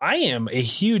 Okay. I am a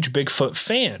huge Bigfoot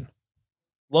fan.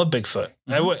 Love Bigfoot.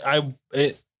 Mm-hmm.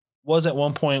 It was at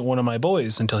one point one of my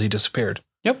boys until he disappeared.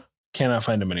 Yep. Cannot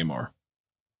find him anymore.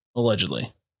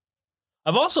 Allegedly.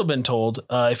 I've also been told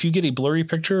if you get a blurry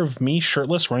picture of me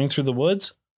shirtless running through the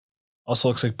woods, also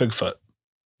looks like Bigfoot.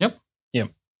 Yep.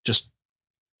 Just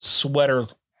sweater,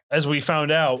 as we found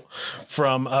out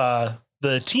from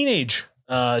the teenage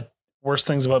Worst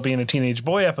Things About Being a Teenage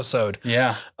Boy episode.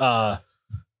 Yeah. I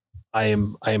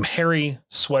am hairy,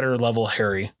 sweater level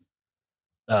hairy.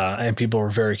 And people were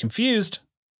very confused.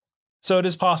 So it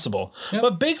is possible. Yep.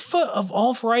 But Bigfoot of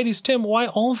all varieties, Tim, why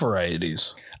all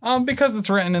varieties? Because it's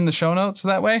written in the show notes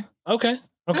that way. Okay.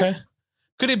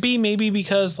 Could it be maybe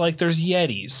because like there's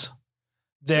Yetis?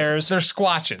 There's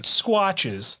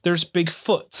Squatches. There's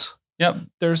Bigfoots. Yep.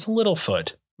 There's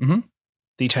Littlefoot, Mhm.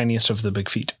 the tiniest of the big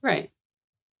feet. Right.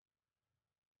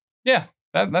 Yeah,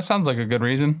 that sounds like a good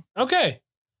reason. Okay.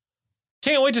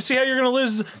 Can't wait to see how you're going to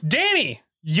lose. Danny,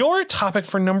 your topic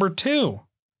for number 2.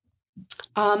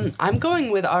 I'm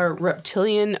going with our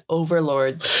reptilian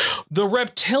overlords. The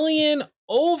reptilian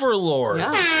overlord.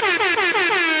 Yeah.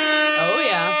 Oh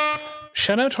yeah.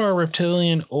 Shout out to our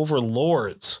reptilian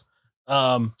overlords.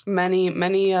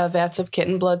 Many vats of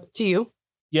kitten blood to you.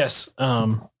 Yes.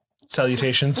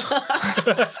 Salutations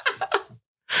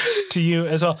to you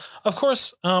as well. Of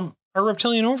course, our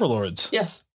reptilian overlords.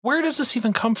 Yes. Where does this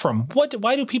even come from?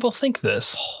 Why do people think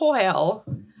this? Well,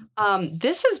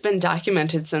 this has been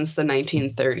documented since the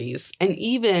 1930s and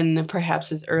even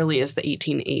perhaps as early as the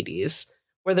 1880s,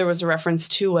 where there was a reference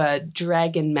to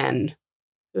dragon men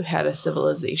who had a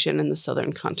civilization in the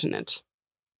southern continent.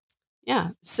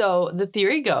 Yeah. So the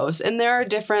theory goes, and there are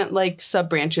different sub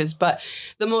branches, but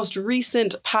the most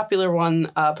recent popular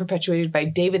one perpetuated by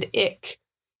David Icke.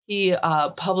 He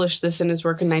published this in his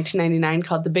work in 1999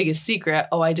 called The Biggest Secret.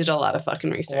 Oh, I did a lot of fucking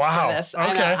research for this.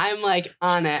 Okay. I'm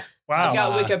on it. Wow. I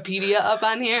got Wikipedia up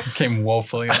on here. Came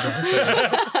woefully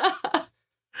underprepared.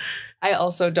 I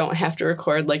also don't have to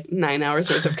record 9 hours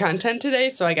worth of content today,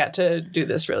 so I got to do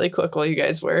this really quick while you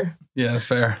guys were Yeah,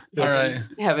 fair. All right.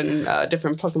 having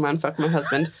different Pokemon fuck my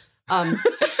husband.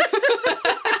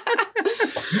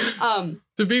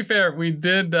 To be fair, we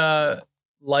did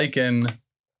liken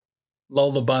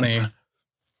Lol the Bunny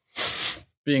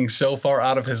being so far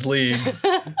out of his league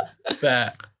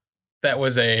that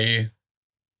was a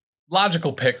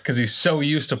logical pick because he's so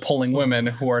used to pulling women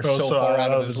who are so far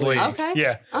out of his league. Okay.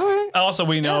 Yeah. All right. Also,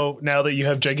 we know now that you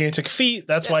have gigantic feet.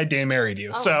 That's why Dan married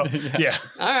you. Oh. So, yeah.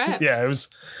 All right. Yeah, it was.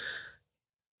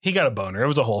 He got a boner. It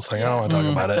was a whole thing. I don't want to talk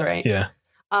about That's it. all right. Yeah.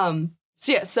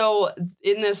 So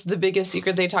in this, The Biggest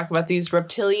Secret, they talk about these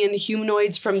reptilian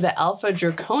humanoids from the Alpha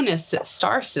Draconis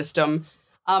star system.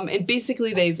 And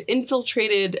basically they've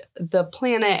infiltrated the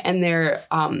planet and they're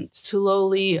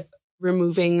slowly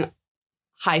removing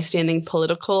high-standing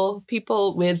political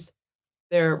people with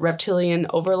their reptilian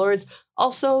overlords.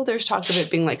 Also, there's talk of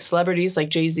it being celebrities like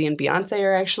Jay-Z and Beyonce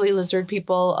are actually lizard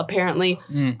people, apparently.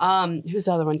 Who's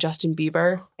the other one? Justin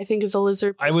Bieber, I think, is a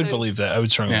lizard person. I would believe that. I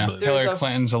would strongly believe that. Hillary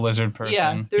Clinton's a lizard person.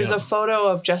 Yeah, there's a photo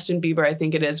of Justin Bieber, I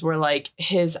think it is, where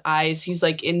his eyes, he's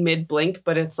in mid-blink,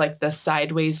 but it's the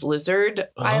sideways lizard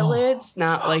eyelids,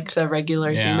 not the regular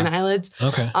human eyelids.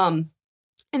 Okay.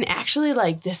 And actually,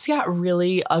 this got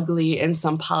really ugly in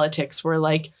some politics where,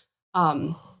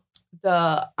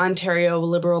 the Ontario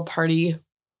Liberal Party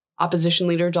opposition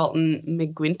leader, Dalton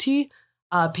McGuinty,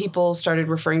 people started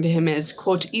referring to him as,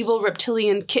 quote, evil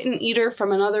reptilian kitten eater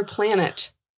from another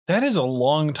planet. That is a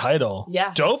long title.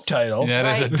 Yes. Dope title. Yeah,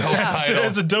 that is a Right. dope Yeah. title.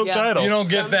 It's a dope Yeah. title. You don't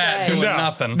get that Someday. doing No.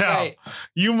 nothing. No. Right.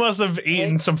 You must have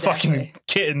eaten some fucking Exactly.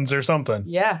 kittens or something.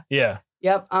 Yeah. Yeah.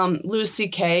 Yep. Louis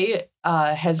C.K.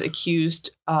 Has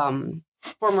accused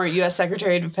former U.S.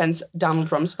 Secretary of Defense Donald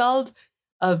Rumsfeld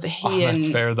of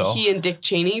that's fair, though. he and Dick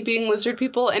Cheney being lizard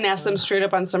people, and asked them straight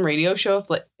up on some radio show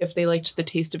if they liked the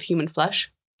taste of human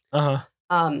flesh. Uh-huh.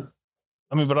 I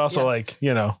mean, but also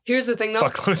Here's the thing, though.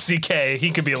 fuck Louis C.K.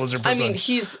 He could be a lizard I person. mean,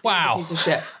 he's Wow. a piece of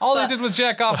shit. All But- they did was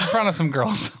jack off in front of some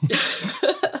girls.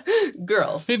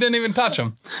 girls. He didn't even touch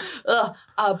them. But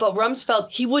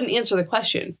Rumsfeld, he wouldn't answer the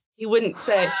question. He wouldn't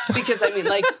say, because do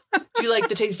you like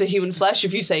the taste of human flesh?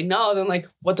 If you say no, then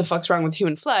what the fuck's wrong with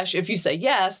human flesh? If you say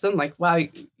yes, then wow,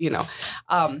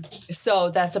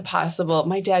 so that's a possible.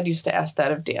 My dad used to ask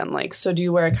that of Dan, so do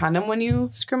you wear a condom when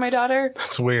you screw my daughter?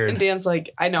 That's And weird. Dan's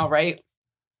I know, right?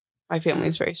 My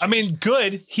family's very I strange. mean,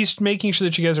 good. He's making sure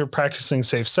that you guys are practicing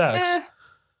safe sex.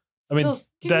 I mean, still, can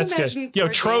you that's good. imagine Yo, poor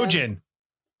Dan? Trojan.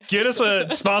 Get us a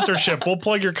sponsorship. We'll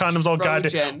plug your condoms all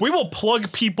goddamn. Trojan. We will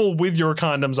plug people with your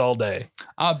condoms all day.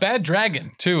 Bad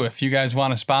Dragon, too, if you guys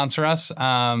want to sponsor us.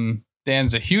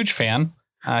 Dan's a huge fan.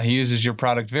 He uses your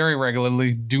product very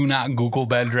regularly. Do not Google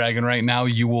Bad Dragon right now.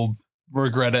 You will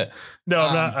regret it. No,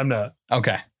 I'm not.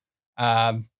 Okay.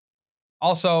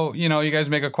 Also, you guys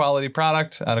make a quality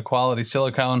product out of quality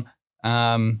silicone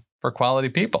for quality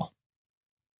people.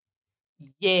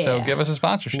 Yeah. So give us a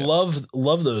sponsorship.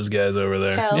 Love those guys over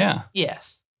there. Hell Yeah.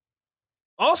 yes.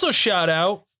 Also, shout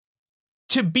out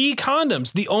to B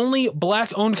Condoms, the only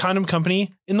black-owned condom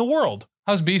company in the world.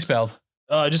 How's B spelled?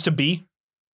 Just a B,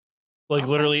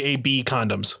 literally a B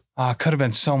Condoms. Oh, could have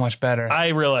been so much better. I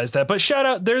realize that, but shout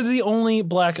out, they're the only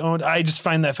black-owned. I just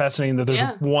find that fascinating that there's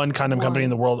Yeah. one condom company in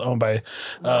the world owned by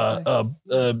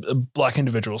black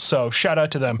individuals. So shout out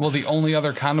to them. Well, the only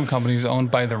other condom company is owned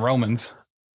by the Romans.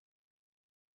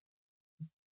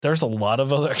 There's a lot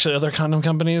of other condom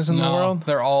companies in the world.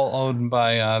 They're all owned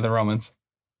by the Romans.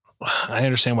 I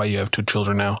understand why you have 2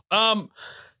 children now.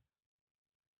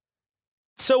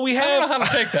 So we have. I don't know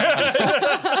how to take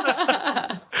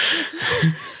that.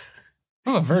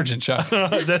 I'm a virgin, Chuck.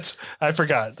 I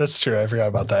forgot. That's true. I forgot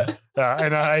about that.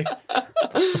 And I,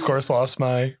 of course, lost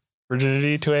my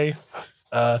virginity to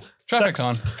a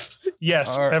Trafficon.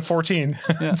 Yes, Or- at 14.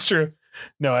 Yeah. That's true.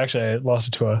 No, actually, I lost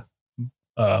it to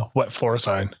a wet floor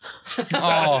sign.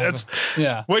 Oh, That's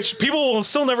yeah. which people will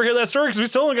still never hear that story because we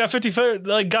still only got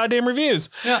 50 goddamn reviews.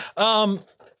 Yeah.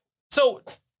 So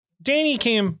Danny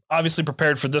came obviously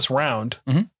prepared for this round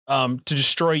to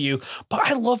destroy you, but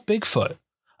I love Bigfoot.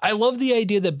 I love the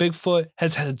idea that Bigfoot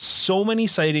has had so many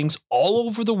sightings all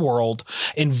over the world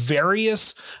in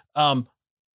various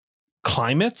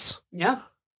climates. Yeah.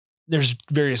 There's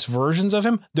various versions of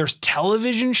him. There's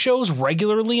television shows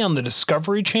regularly on the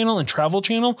Discovery Channel and Travel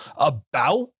Channel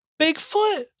about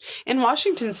Bigfoot. In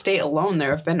Washington state alone,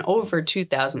 there have been over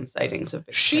 2,000 sightings of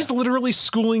Bigfoot. She's literally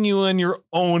schooling you on your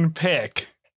own pick.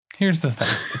 Here's the thing.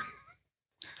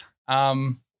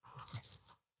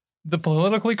 The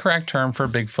politically correct term for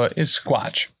Bigfoot is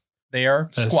squatch. They are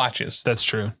squatches. That's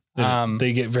true.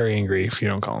 They get very angry if you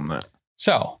don't call them that.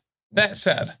 So that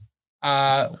said,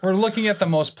 we're looking at the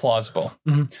most plausible.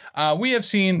 We have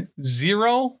seen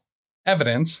zero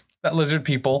evidence that lizard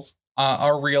people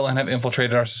are real and have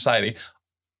infiltrated our society.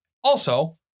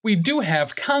 Also, we do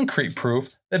have concrete proof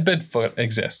that Bigfoot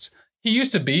exists. He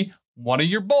used to be one of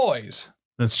your boys.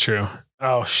 That's true.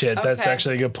 Oh shit, that's Okay.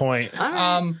 actually a good point. All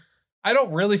right. I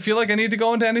don't really feel like I need to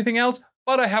go into anything else,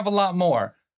 but I have a lot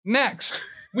more. Next,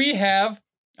 we have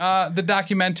the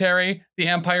documentary The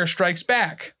Empire Strikes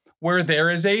Back, where there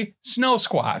is a snow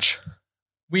squatch.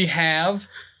 We have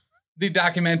the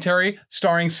documentary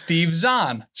starring Steve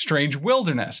Zahn, Strange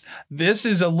Wilderness. This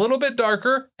is a little bit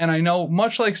darker, and I know,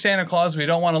 much like Santa Claus, we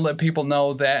don't want to let people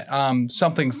know that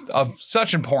something of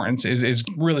such importance is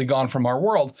really gone from our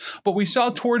world. But we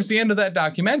saw towards the end of that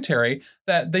documentary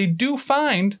that they do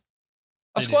find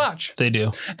a squatch. They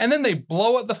do. And then they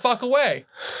blow it the fuck away.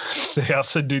 They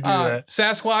also do that.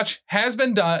 Sasquatch has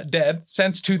been dead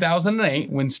since 2008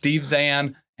 when Steve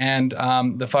Zahn and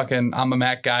the fucking I'm a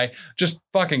Mac guy just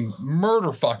fucking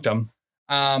murder fucked him.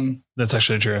 That's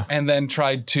actually true. And then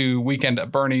tried to Weekend at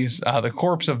Bernie's the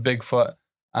corpse of Bigfoot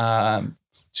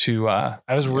to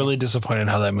I was really disappointed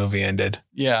how that movie ended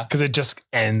yeah, because it just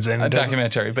ends and a it doesn't.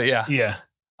 documentary. But yeah. Yeah.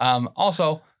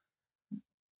 Also,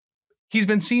 he's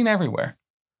been seen everywhere.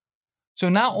 So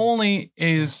not only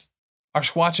is our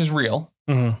squatches real,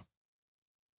 Mhm.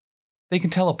 they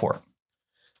can teleport.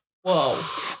 Whoa.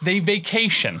 They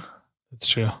vacation. That's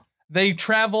true. They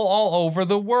travel all over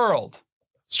the world.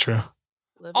 It's true.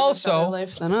 Living Also- a better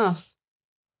life than us.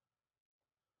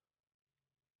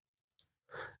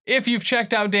 If you've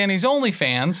checked out Danny's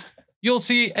OnlyFans, you'll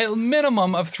see a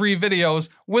minimum of 3 videos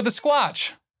with a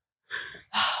squatch.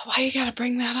 Why you gotta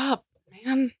bring that up,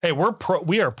 man? Hey, we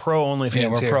are pro OnlyFans Yeah,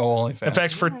 we're here. pro OnlyFans. In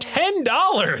fact, for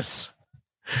 $10,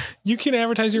 you can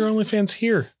advertise your OnlyFans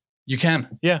here. You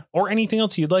can. Yeah, or anything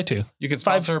else you'd like to. You can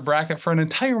sponsor a bracket for an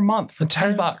entire month for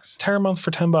 $10. Entire month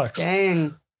for $10.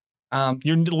 Dang.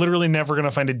 You're literally never going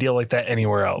to find a deal like that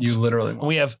anywhere else. You literally won't.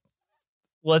 We have,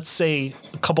 let's say,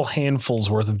 a couple handfuls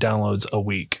worth of downloads a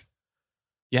week.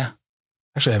 Yeah.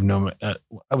 Actually, I have no.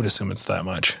 I would assume it's that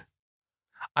much.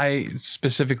 I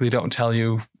specifically don't tell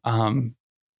you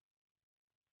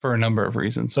for a number of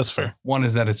reasons. That's fair. One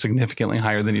is that it's significantly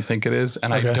higher than you think it is,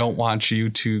 and Okay. I don't want you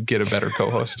to get a better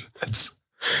co-host. That's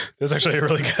actually a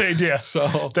really good idea.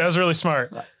 So That was really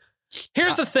smart.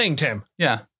 Here's the thing, Tim.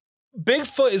 yeah,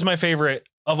 Bigfoot is my favorite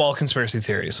of all conspiracy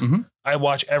theories. Mhm. I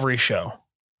watch every show.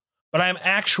 But I am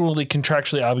actually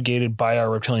contractually obligated by our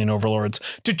reptilian overlords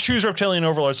to choose reptilian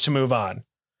overlords to move on.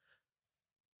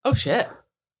 Oh shit.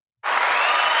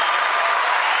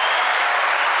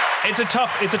 It's a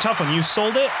tough one. You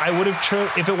sold it. I would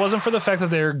have if it wasn't for the fact that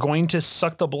they're going to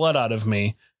suck the blood out of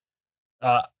me.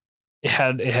 It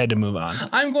had to move on.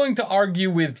 I'm going to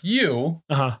argue with you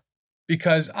Uh-huh.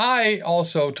 because I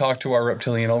also talk to our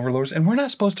reptilian overlords, and we're not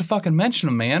supposed to fucking mention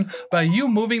them, man. By you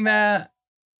moving They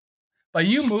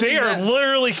are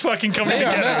literally fucking coming They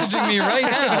are together. messaging me right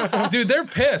now. Dude, they're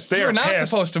pissed. They You're are not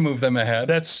pissed. supposed to move them ahead.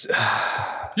 That's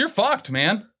You're fucked,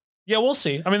 man. yeah, we'll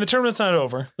see. I mean, the tournament's not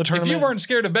over. The If tournament. you weren't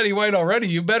scared of Betty White already,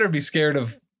 you better be scared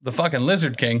of the fucking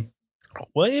Lizard King.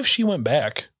 What if she went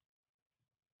back?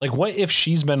 Like, what if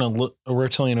she's been a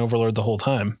reptilian overlord the whole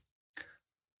time?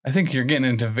 I think you're getting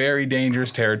into very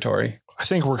dangerous territory. I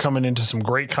think we're coming into some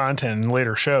great content in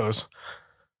later shows.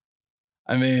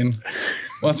 I mean,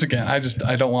 once again,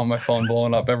 I don't want my phone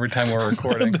blowing up every time we're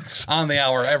recording on the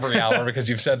hour, every hour, because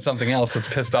you've said something else that's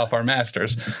pissed off our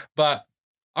masters. But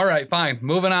all right, fine.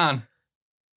 Moving on.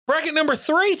 Bracket number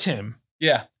 3, Tim,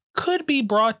 Yeah. could be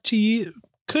brought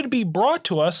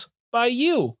to us by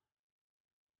you.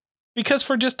 Because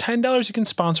for just $10, you can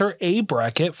sponsor a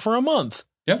bracket for a month.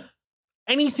 Yep.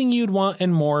 Anything you'd want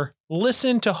and more.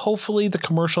 Listen to hopefully the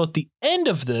commercial at the end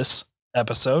of this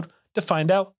episode to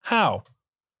find out how.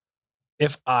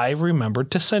 If I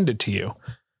remembered to send it to you.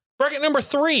 Bracket number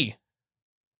 3.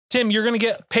 Tim, you're going to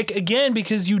get pick again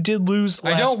because you did lose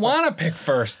last I don't want to pick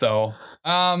first, though.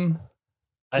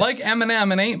 Like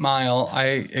Eminem and 8 Mile, I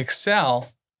excel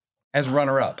as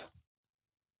runner-up.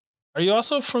 Are you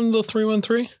also from the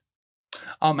 313?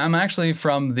 I'm actually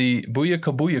from the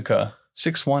Booyaka Booyaka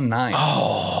 619.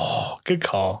 Oh, good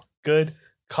call. Good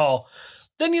call.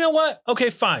 Then you know what? Okay,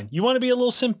 fine. You want to be a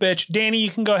little simp bitch. Danny, you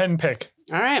can go ahead and pick.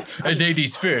 All right.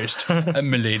 Ladies first.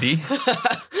 I'm a lady.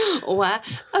 Well,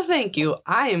 thank you.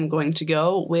 I am going to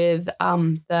go with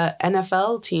the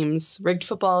NFL teams, rigged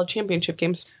football championship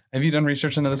games. Have you done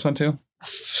research into this one too?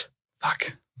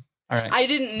 Fuck. All right. I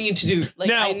didn't need to do,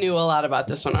 Now- I knew a lot about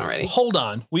this one already. Hold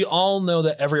on. We all know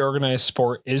that every organized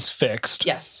sport is fixed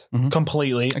Yes.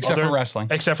 completely. Except for wrestling.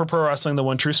 Except for pro wrestling, the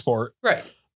one true sport. Right.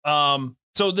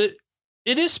 So that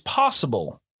it is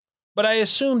possible, but I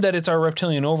assume that it's our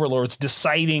reptilian overlords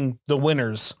deciding the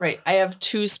winners. Right. I have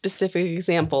 2 specific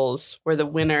examples where the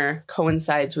winner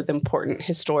coincides with important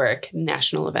historic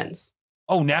national events.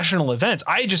 Oh, national events.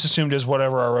 I just assumed is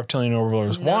whatever our reptilian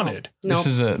overlords No. wanted. No,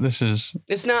 This is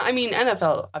it's not. I mean,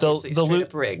 NFL obviously the straight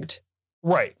up rigged.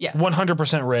 Right. Yes.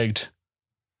 100% rigged.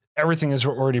 Everything is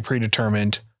already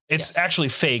predetermined. It's Yes. actually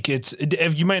fake.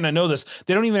 If you might not know this,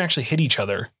 they don't even actually hit each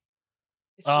other.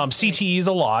 It's just CTE is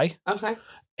a lie, okay.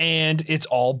 and it's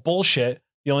all bullshit.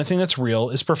 The only thing that's real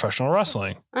is professional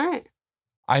wrestling. All right.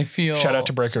 I feel Shout out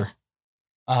to Breaker,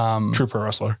 true pro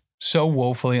wrestler. so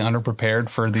woefully underprepared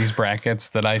for these brackets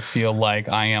that I feel like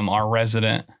I am our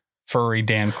resident furry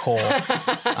Dan Cole.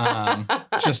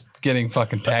 Just getting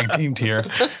fucking tag teamed here.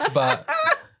 But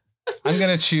I'm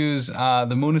going to choose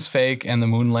the moon is fake and the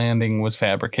moon landing was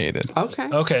fabricated. Okay.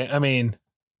 Okay, I mean,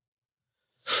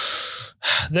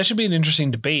 that should be an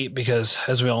interesting debate because,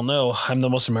 as we all know, I'm the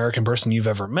most American person you've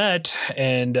ever met.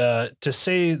 And to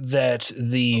say that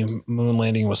the moon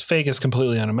landing was fake is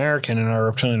completely un-American, and our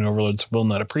reptilian overlords will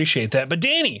not appreciate that. But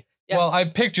Danny, Yes. Well, I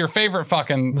picked your favorite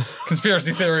fucking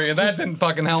conspiracy theory and that didn't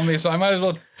fucking help me. So I might as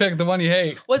well pick the one you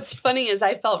hate. What's funny is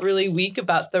I felt really weak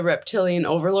about the reptilian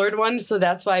overlord one, so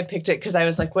that's why I picked it because I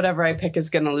was like, whatever I pick is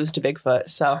going to lose to Bigfoot.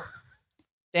 So,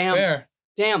 Fair.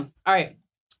 damn. All right.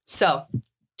 So,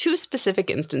 2 specific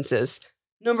instances.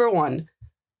 Number 1,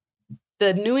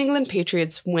 the New England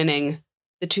Patriots winning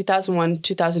the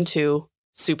 2001-2002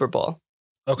 Super Bowl.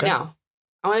 okay, Now,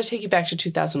 I want to take you back to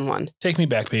 2001. take me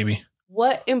back, baby.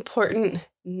 What important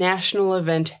national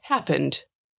event happened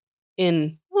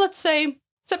in, let's say,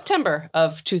 September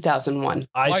of 2001?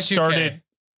 Y2K.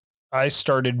 I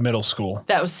started middle school.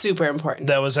 That was super important.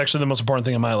 That was actually the most important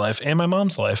thing in my life and my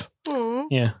mom's life. Aw.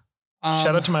 Yeah.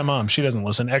 Shout out to my mom. She doesn't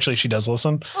listen. Actually, she does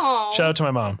listen. Aw. Shout out to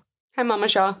my mom. Hi, Mama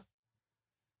Shaw.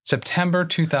 September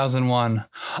 2001.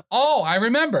 Oh, I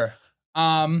remember.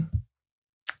 I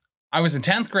was in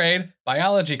 10th grade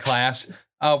biology class.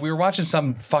 We were watching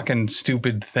some fucking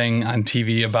stupid thing on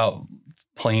TV about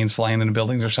planes flying into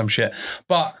buildings or some shit.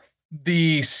 But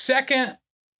the second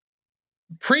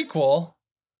prequel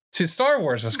to Star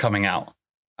Wars was coming out.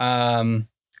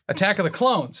 Attack of the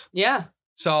Clones. Yeah.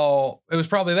 So it was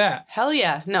probably that. Hell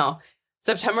yeah. No.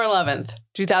 September 11th,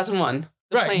 2001.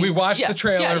 The Right. planes. We watched Yeah, the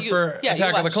trailer yeah, you- for yeah, you Attack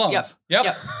of the watched- Clones. Yep.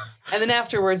 Yep. And then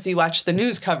afterwards, you watched the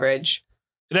news coverage.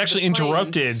 It actually The planes.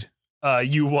 interrupted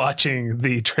you watching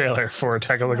the trailer for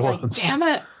Attack of the Like, Clones. damn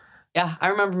it. Yeah, I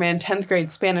remember, man, 10th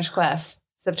grade Spanish class,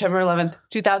 September 11th,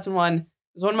 2001. It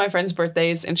was one of my friend's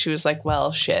birthdays, and she was like,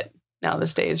 well, shit, now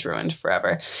this day is ruined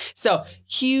forever. So,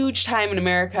 huge time in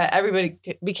America. Everybody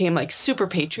became like super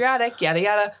patriotic, yada,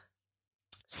 yada.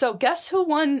 So, guess who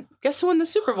won the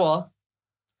Super Bowl?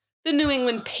 The New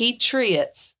England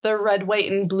Patriots, the red, white,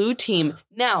 and blue team.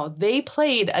 Now, they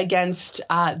played against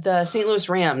the St. Louis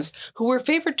Rams, who were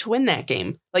favored to win that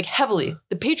game, like heavily.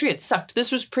 The Patriots sucked.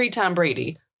 This was pre-Tom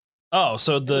Brady. Oh,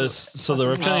 so the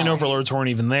reptilian Oh. overlords weren't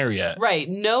even there yet. Right.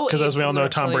 No. Because as we all know,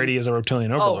 reptilian- Tom Brady is a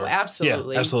reptilian Oh, overlord.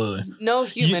 absolutely. Yeah, absolutely. No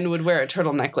human would wear a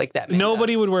turtleneck like that. man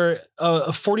Nobody does. would wear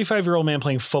a 45-year-old man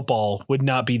playing football would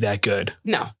not be that good.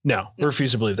 No. No,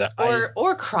 refuse to believe that.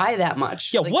 Or cry that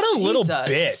much. Yeah, Like, what a little Jesus.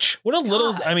 bitch. What a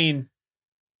little, God. I mean,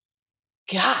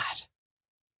 God.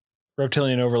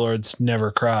 reptilian overlords never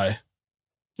cry.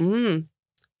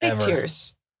 Big Ever.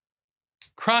 tears.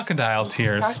 Crocodile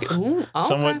tears.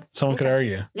 Someone could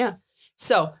argue.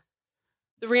 So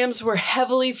the Rams were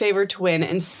heavily favored to win,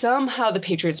 and somehow the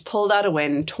Patriots pulled out a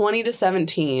win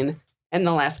 20-17 in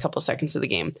the last couple seconds of the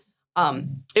game.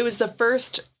 It was the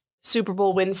first Super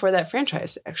Bowl win for that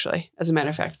franchise, actually, as a matter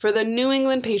of fact, for the New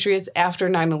England Patriots after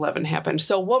 9/11 happened.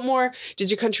 So what more does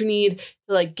your country need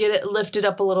to like get it lifted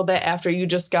up a little bit after you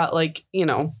just got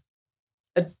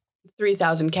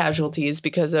 3,000 casualties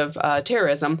because of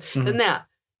terrorism than that?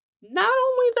 Not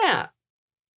only that,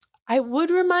 I would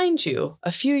remind you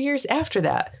a few years after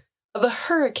that of a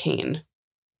hurricane.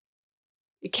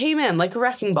 It came in like a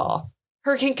wrecking ball.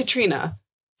 Hurricane Katrina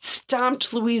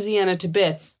stomped Louisiana to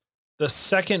bits. The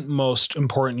second most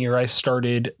important year I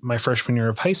started my freshman year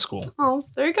of high school. Oh,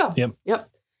 there you go. Yep.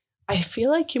 I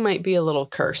feel like you might be a little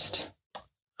cursed.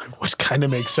 Which kind of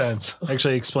makes sense.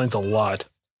 Actually explains a lot.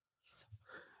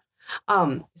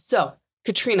 So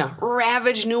Katrina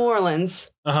ravaged New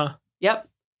Orleans. Uh-huh. Yep.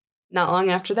 Not long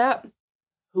after that,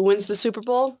 who wins the Super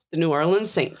Bowl? The New Orleans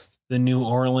Saints. The New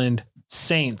Orleans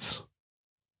Saints.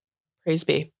 Praise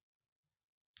be.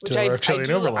 Which To I Reptilian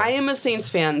do. Overlords. I am a Saints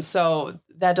fan, so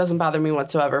that doesn't bother me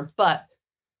whatsoever. But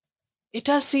it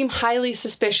does seem highly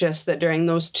suspicious that during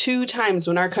those two times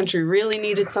when our country really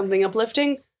needed something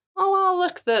uplifting, oh well,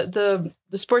 look, the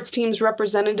sports team's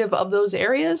representative of those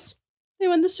areas, they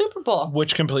win the Super Bowl.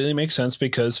 Which completely makes sense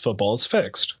because football is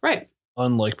fixed, Right.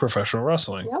 unlike professional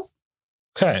wrestling. Yep.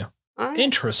 Okay. All right.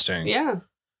 Interesting. Yeah.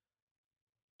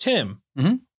 Tim,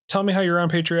 Mhm. tell me how you're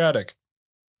unpatriotic.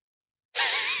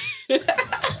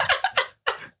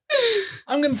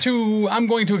 I'm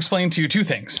going to explain to you two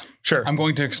things. Sure. I'm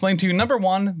going to explain to you, number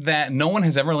one, that no one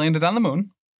has ever landed on the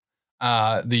moon.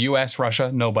 The US,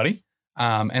 Russia, nobody.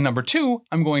 And number two,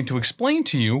 I'm going to explain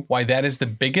to you why that is the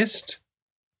biggest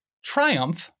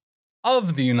triumph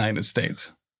of the United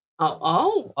States.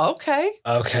 Oh, okay.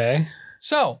 Okay.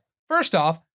 So, first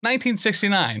off,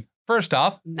 1969. First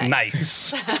off,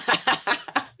 Nice.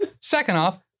 Second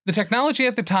off, the technology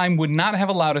at the time would not have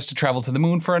allowed us to travel to the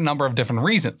moon for a number of different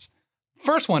reasons.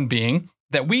 First one being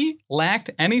that we lacked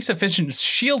any sufficient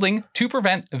shielding to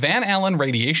prevent Van Allen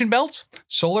radiation belts,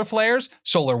 solar flares,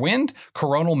 solar wind,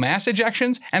 coronal mass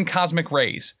ejections, and cosmic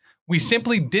rays. We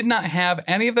simply did not have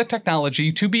any of the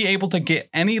technology to be able to get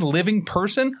any living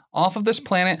person off of this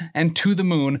planet and to the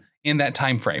moon in that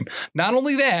time frame. Not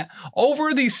only that,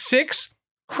 over the 6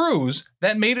 crews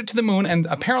that made it to the moon and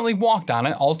apparently walked on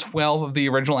it, all 12 of the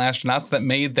original astronauts that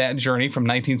made that journey from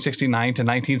 1969 to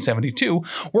 1972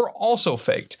 were also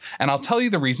faked. And I'll tell you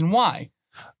the reason why.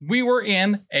 We were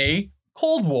in a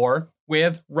Cold War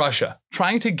with Russia,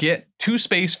 trying to get to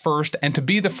space first and to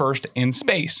be the first in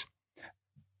space.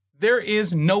 There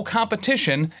is no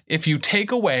competition if you take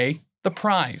away the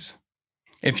prize.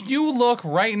 If you look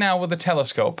right now with a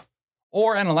telescope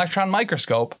or an electron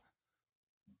microscope,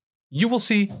 you will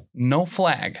see no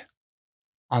flag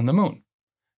on the moon.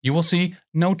 You will see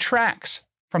no tracks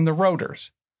from the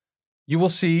rotors. You will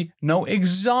see no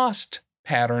exhaust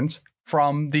patterns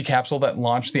from the capsule that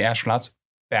launched the astronauts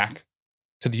back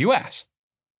to the US.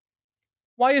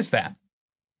 Why is that?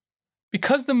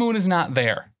 Because the moon is not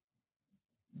there.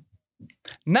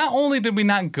 Not only did we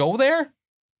not go there,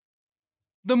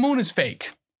 the moon is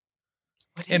fake.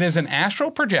 It is an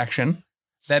astral projection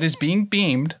that is being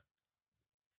beamed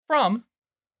from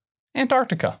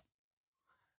Antarctica.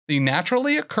 The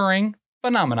naturally occurring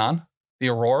phenomenon, the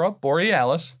aurora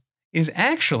borealis, is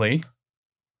actually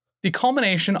the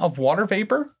culmination of water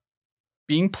vapor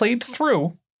being played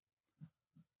through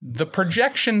the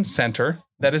projection center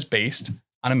that is based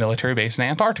on a military base in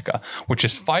Antarctica, which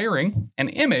is firing an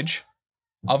image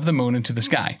of the moon into the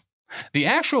sky. The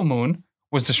actual moon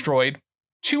was destroyed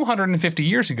 250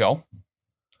 years ago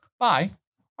by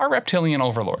our reptilian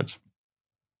overlords.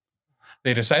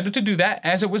 They decided to do that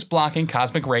as it was blocking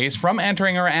cosmic rays from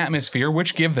entering our atmosphere,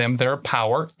 which give them their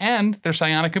power and their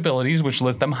psionic abilities, which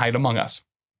let them hide among us.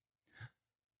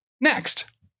 Next.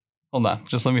 Hold on.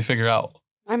 Just let me figure out.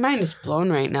 My mind is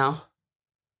blown right now.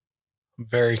 I'm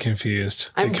very confused.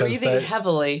 I'm because breathing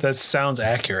heavily. That sounds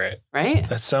accurate. Right?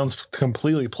 That sounds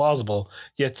completely plausible,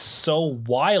 yet so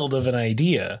wild of an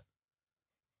idea,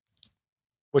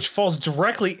 which falls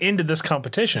directly into this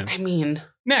competition. I mean,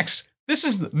 Next. This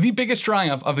is the biggest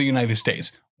triumph of the United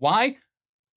States. Why?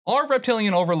 Our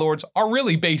reptilian overlords are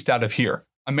really based out of here.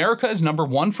 America is number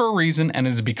one for a reason, and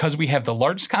it is because we have the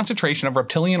largest concentration of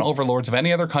reptilian overlords of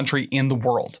any other country in the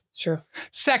world. sure.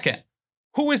 Second,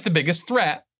 who is the biggest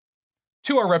threat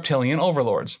to our reptilian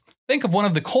overlords? Think of one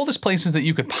of the coldest places that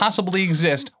you could possibly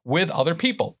exist with other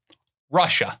people.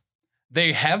 Russia.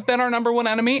 They have been our number one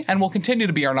enemy and will continue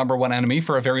to be our number one enemy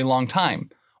for a very long time.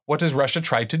 What does Russia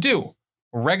try to do?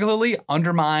 Regularly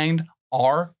undermine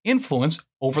our influence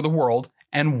over the world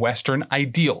and Western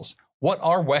ideals. What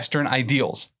are Western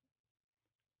ideals?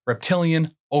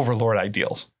 Reptilian overlord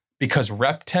ideals. Because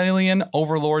reptilian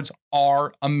overlords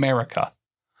are America.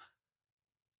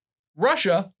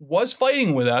 Russia was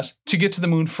fighting with us to get to the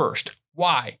moon first.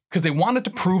 Why? Because they wanted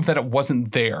to prove that it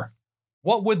wasn't there.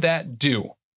 What would that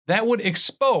do? That would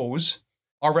expose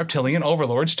our reptilian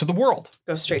overlords to the world.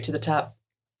 Go straight to the top.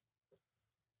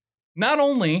 Not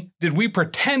only did we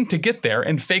pretend to get there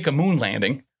and fake a moon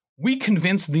landing, we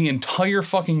convinced the entire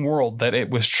fucking world that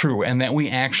it was true and that we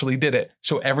actually did it,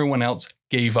 so everyone else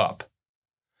gave up.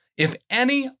 If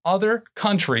any other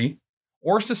country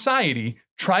or society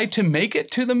tried to make it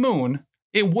to the moon,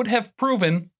 it would have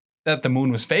proven that the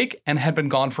moon was fake and had been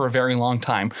gone for a very long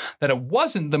time. That it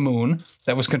wasn't the moon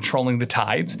that was controlling the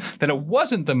tides, that it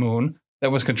wasn't the moon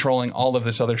that was controlling all of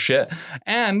this other shit.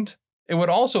 And it would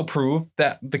also prove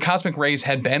that the cosmic rays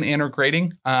had been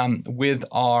integrating with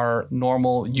our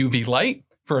normal UV light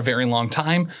for a very long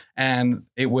time. And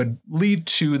it would lead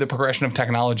to the progression of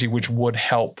technology, which would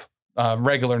help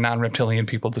regular non-reptilian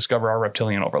people discover our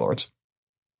reptilian overlords.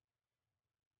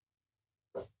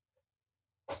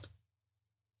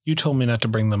 You told me not to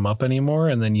bring them up anymore,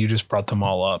 and then you just brought them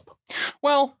all up.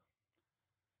 Well,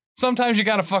 sometimes you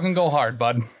gotta fucking go hard,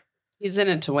 bud. He's in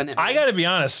it to win it. I gotta be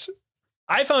honest.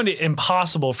 I found it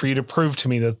impossible for you to prove to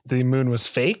me that the moon was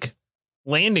fake.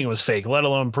 Landing was fake, let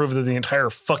alone prove that the entire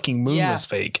fucking moon was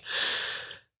fake.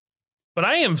 But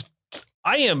I am,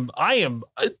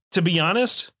 to be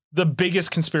honest, the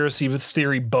biggest conspiracy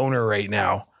theory boner right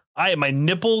now. My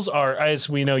nipples are, as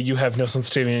we know, you have no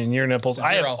sensitivity in your nipples. Zero.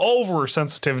 I have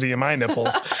oversensitivity in my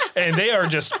nipples, and they are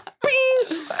just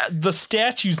bing. The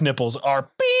statue's nipples are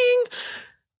bing.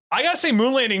 I gotta say,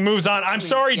 moon landing moves on. I'm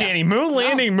sorry, Danny. Moon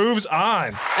landing moves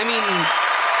on. I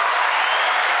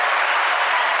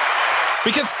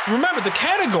mean, because remember, the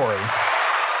category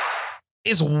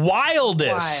is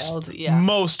wildest,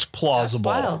 most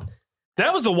plausible. That's wild.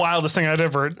 That was the wildest thing I'd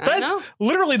ever. That's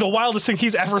literally the wildest thing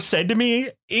he's ever said to me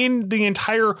in the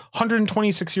entire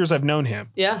 126 years I've known him.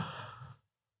 Yeah.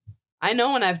 I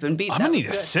know when I've been beat. I'm gonna need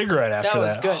a cigarette after that.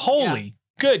 Was good. Holy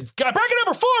good God. Bracket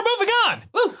number 4, moving on.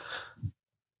 Woo.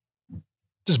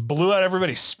 Just blew out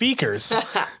everybody's speakers.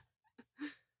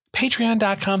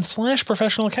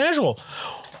 Patreon.com/professional casual.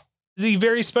 The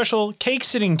very special cake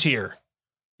sitting tier.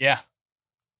 Yeah.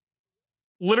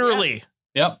 Literally.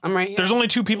 Yep. I'm right here. There's only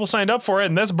 2 people signed up for it,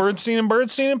 and that's Birdstein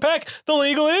and Peck, the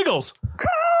Legal Eagles.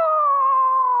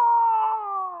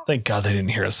 Thank God they didn't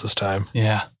hear us this time.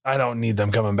 Yeah. I don't need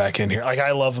them coming back in here. Like,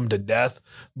 I love them to death,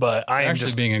 but I am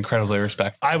just being incredibly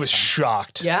respectful. I was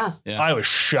shocked. Yeah. I was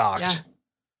shocked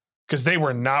because they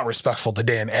were not respectful to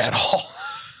Dan at all.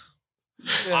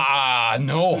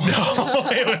 No.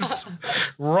 It was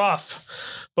rough.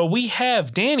 But we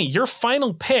have, Danny, your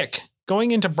final pick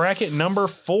going into bracket number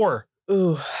 4.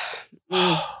 Ooh.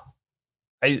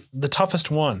 The toughest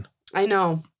one. I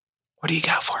know. What do you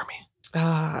got for me?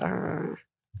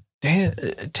 Dan,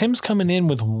 Tim's coming in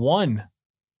with one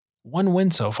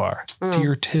win so far.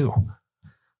 Tier 2.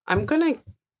 I'm gonna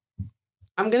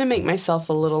make myself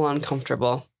a little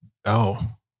uncomfortable. Oh.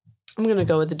 I'm gonna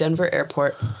go with the Denver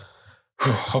airport.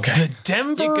 Okay. The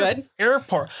Denver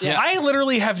airport. Yeah. I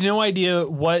literally have no idea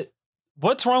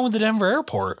what's wrong with the Denver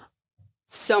airport.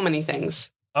 So many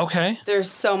things. Okay.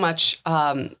 There's so much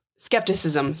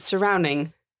skepticism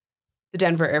surrounding the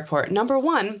Denver airport. Number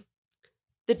 1,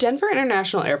 the Denver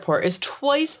International Airport is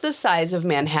twice the size of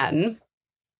Manhattan.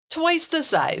 Twice the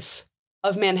size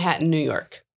of Manhattan, New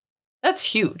York. That's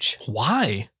huge.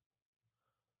 Why?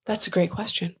 That's a great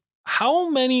question. How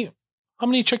many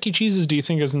Chuck E. Cheese's do you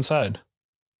think is inside?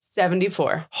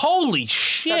 74. Holy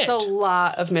shit. That's a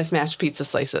lot of mismatched pizza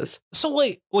slices. So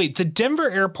wait, the Denver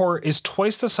airport is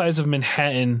twice the size of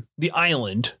Manhattan, the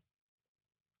island.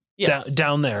 Yes.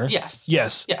 Down there. Yes.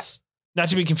 Yes. Yes. Not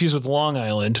to be confused with Long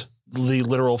Island, the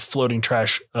literal floating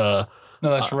trash. No,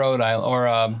 that's Rhode Island,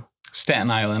 or Staten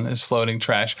Island is floating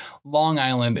trash. Long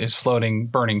Island is floating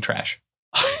burning trash.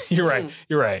 You're right.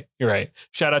 You're right.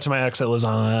 Shout out to my ex that lives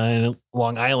on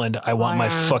Long Island. I want my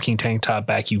fucking tank top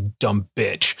back, you dumb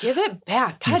bitch. Give it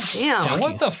back. God damn.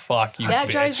 What the fuck, you That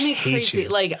bitch. drives me crazy.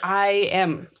 Like,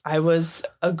 I was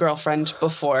a girlfriend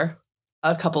before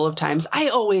a couple of times. I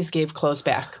always gave clothes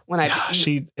back when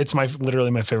it's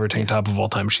literally my favorite tank top of all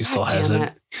time. She still has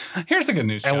it. Here's the good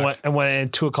news, Chuck. And when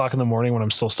at 2:00 in the morning, when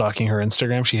I'm still stalking her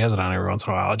Instagram, she has it on every once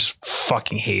in a while. I just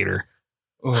fucking hate her.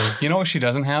 Ooh, you know what she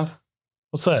doesn't have?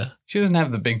 What's that? She doesn't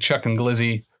have the big Chuck and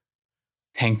Glizzy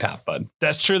tank top, bud.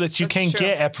 That's true that you That's can true.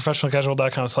 get at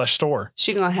professionalcasual.com/store.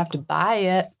 She's gonna have to buy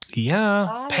it. Yeah.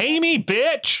 Buy Pay me,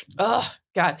 bitch. Oh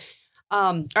God.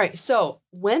 All right. So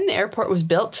when the airport was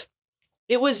built,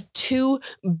 it was $2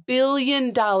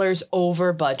 billion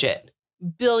over budget.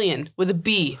 Billion with a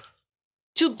B.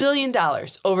 $2 billion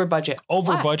over budget.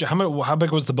 Over Why? budget. How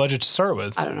big was the budget to start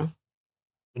with? I don't know.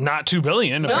 Not $2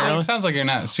 billion. No. Apparently. Sounds like you're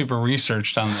not super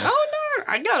researched on this. Oh no,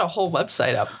 I got a whole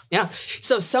website up. Yeah.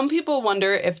 So some people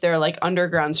wonder if they're like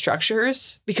underground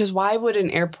structures, because why would an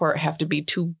airport have to be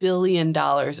 $2 billion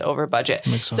over budget?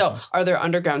 Makes no So sense. are there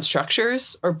underground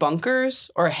structures or bunkers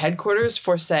or headquarters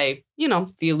for, say,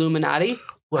 the Illuminati?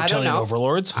 Reptilian know.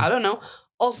 overlords. I don't know.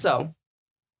 Also,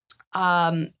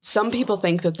 some people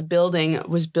think that the building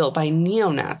was built by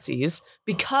neo-Nazis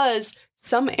because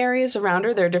some areas around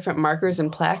her, there are different markers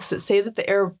and plaques that say that the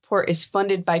airport is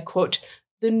funded by, quote,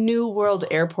 the New World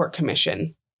Airport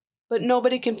Commission. But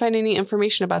nobody can find any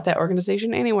information about that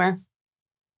organization anywhere.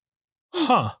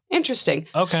 Huh. Interesting.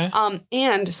 Okay.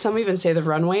 And some even say the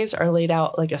runways are laid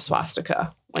out like a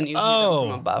swastika when you view them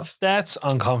from above. That's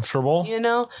uncomfortable.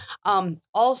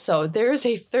 Also, there is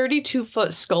a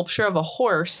 32-foot sculpture of a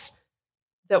horse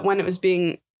that when it was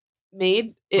being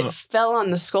made, it fell on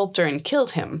the sculptor and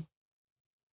killed him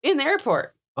in the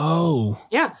airport. Oh.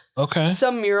 Yeah. Okay.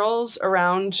 Some murals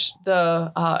around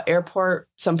the airport,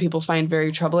 some people find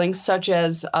very troubling, such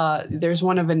as there's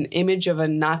one of an image of a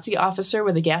Nazi officer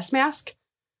with a gas mask,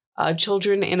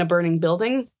 children in a burning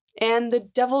building, and the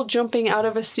devil jumping out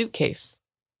of a suitcase.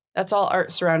 That's all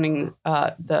art surrounding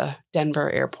the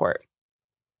Denver airport.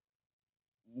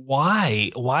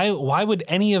 Why? Why would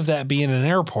any of that be in an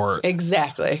airport?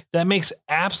 Exactly. That makes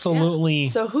absolutely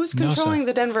So who's no controlling sense.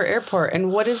 the Denver airport,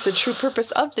 and what is the true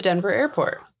purpose of the Denver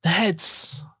airport?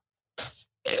 That's.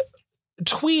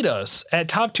 Tweet us at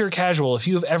Top Tier Casual if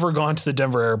you have ever gone to the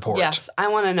Denver airport. Yes, I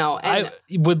want to know. And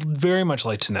I would very much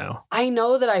like to know. I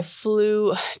know that I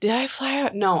flew. Did I fly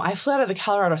out? No, I flew out of the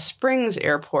Colorado Springs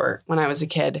airport when I was a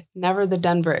kid, never the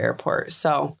Denver airport.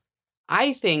 So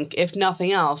I think, if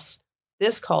nothing else,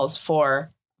 this calls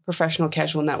for Professional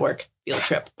Casual Network field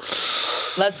trip.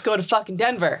 Let's go to fucking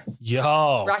Denver.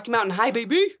 Yo. Rocky Mountain High,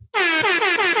 baby.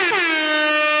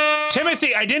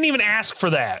 Timothy, I didn't even ask for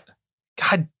that.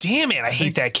 God damn it. I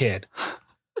hate that kid.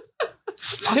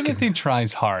 Timothy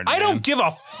tries hard. I man. don't give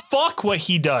a fuck what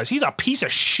he does. He's a piece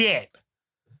of shit.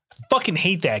 I fucking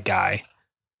hate that guy.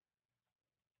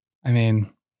 I mean,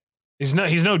 He's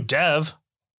no Dev.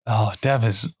 oh, Dev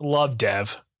is Love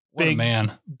Dev. what a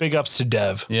man. Big ups to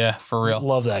Dev. Yeah, for real.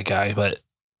 Love that guy, but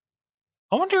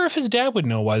I wonder if his dad would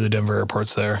know why the Denver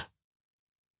airport's there.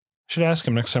 Should ask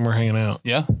him next time we're hanging out.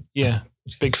 Yeah. Yeah,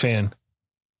 big fan.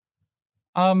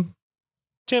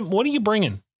 Tim, what are you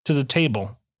bringing to the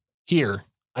table here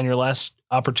on your last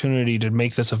opportunity to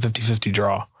make this a 50-50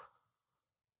 draw?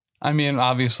 I mean,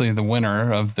 obviously, the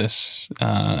winner of this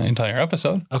entire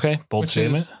episode, Okay, bold which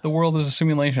statement. is the world is a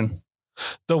simulation.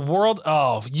 The world.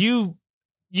 Oh, you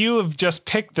have just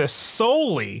picked this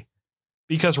solely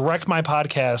because Wreck My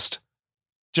Podcast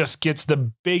just gets the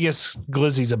biggest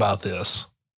glizzies about this,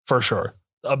 for sure.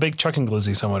 A big Chuck and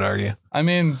Glizzy, some would argue. I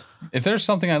mean, if there's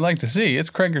something I'd like to see,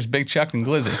 it's Krager's Big Chuck and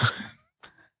Glizzy.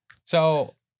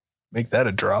 So, Make that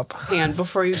a drop. And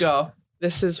before you go,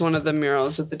 this is one of the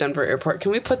murals at the Denver airport.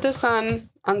 Can we put this on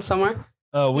somewhere?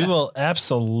 Oh, we Yeah. will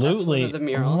absolutely. That's one of the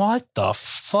murals. What the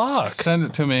fuck? send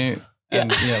it to me,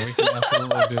 and yeah, we can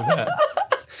absolutely do that.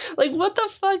 Like, what the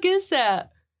fuck is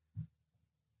that?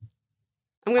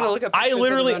 I'm gonna look up. I pictures of the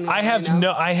literally, runway I right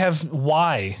now. have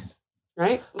why?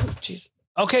 Right? Oh, jeez.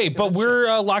 Okay, but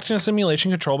we're locked in a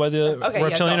simulation controlled by the Okay, yeah,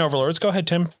 reptilian go. overlords. Go ahead,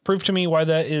 Tim. Prove to me why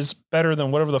that is better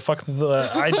than whatever the fuck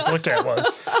I just looked at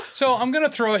was. So I'm going to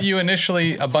throw at you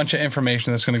initially a bunch of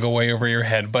information that's going to go way over your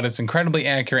head, but it's incredibly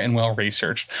accurate and well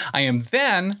researched. I am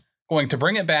then going to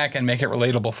bring it back and make it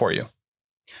relatable for you.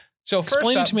 So first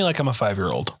Explain up, it to me like I'm a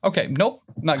 5-year-old. Okay, nope,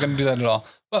 not going to do that at all.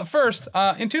 But first,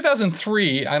 in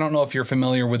 2003, I don't know if you're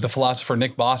familiar with the philosopher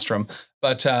Nick Bostrom,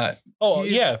 but Oh,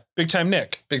 he's- yeah. Big time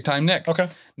Nick. Big time Nick. Okay.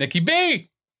 Nicky B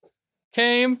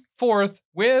came forth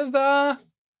with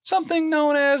something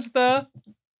known as the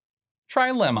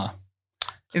trilemma.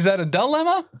 Is that a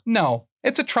dilemma? No,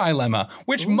 it's a trilemma,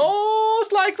 which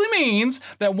most likely means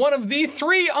that one of the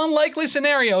three unlikely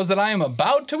scenarios that I am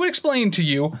about to explain to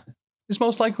you is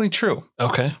most likely true.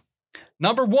 Okay.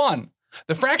 Number one,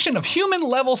 the fraction of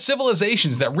human-level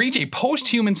civilizations that reach a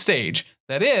post-human stage,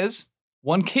 that is,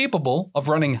 one capable of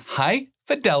running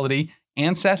high-fidelity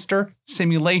ancestor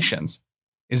simulations,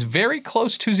 is very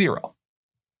close to zero.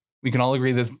 We can all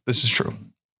agree that this is true.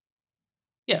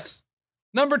 Yes.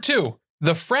 Number two,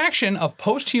 The fraction of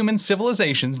post-human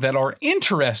civilizations that are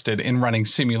interested in running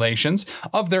simulations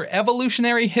of their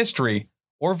evolutionary history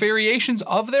or variations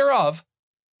of thereof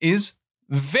is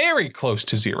very close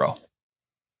to zero.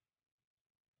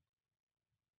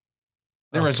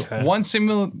 There is one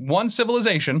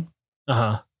civilization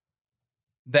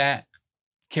that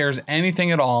cares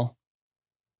anything at all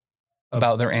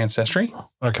about their ancestry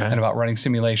and about running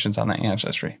simulations on that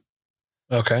ancestry.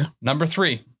 Okay. Number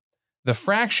 3, the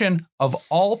fraction of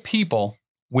all people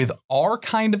with our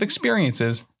kind of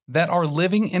experiences that are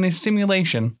living in a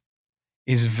simulation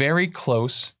is very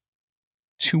close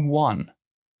to 1.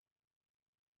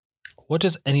 What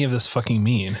does any of this fucking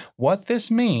mean? What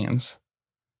this means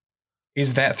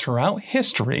is that throughout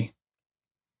history,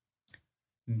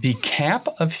 the cap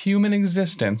of human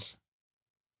existence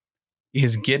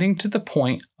is getting to the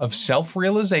point of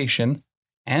self-realization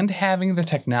and having the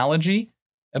technology,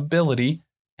 ability,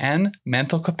 and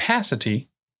mental capacity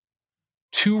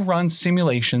to run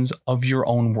simulations of your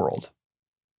own world.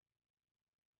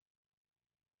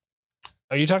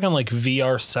 Are you talking like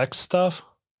VR sex stuff?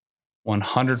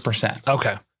 100%.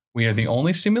 Okay. We are the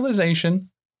only civilization.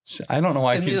 I don't know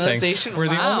why I keep saying we're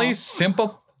the only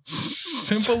simple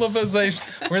civilization.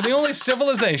 We're the only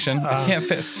civilization. I can't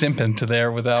fit simp into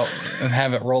there without and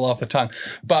have it roll off the tongue.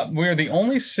 But we're the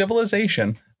only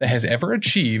civilization that has ever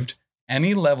achieved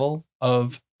any level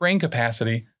of brain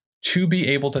capacity to be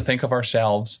able to think of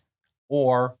ourselves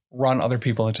or run other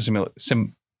people into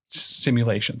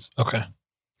simulations. Okay.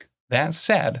 That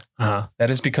said, that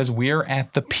is because we're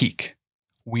at the peak.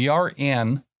 We are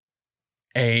in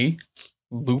a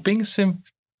looping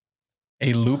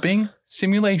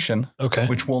simulation,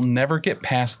 which will never get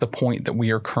past the point that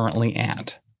we are currently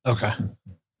at. Okay.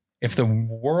 If the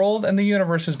world and the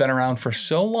universe has been around for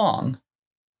so long,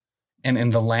 and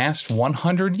in the last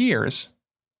 100 years,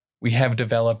 we have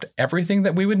developed everything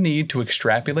that we would need to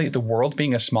extrapolate the world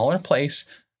being a smaller place,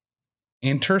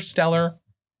 interstellar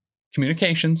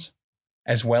communications,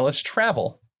 as well as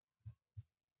travel,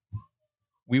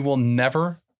 we will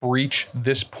never reach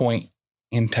this point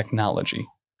in technology.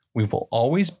 We will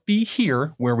always be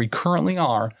here where we currently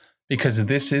are because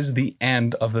this is the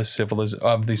end of the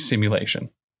simulation.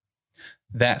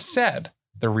 That said,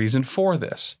 the reason for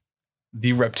this,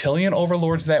 the reptilian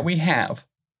overlords that we have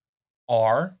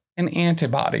are an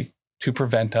antibody to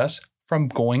prevent us from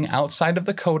going outside of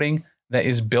the coding that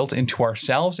is built into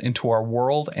ourselves, into our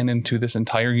world, and into this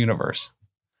entire universe.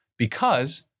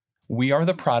 Because we are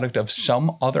the product of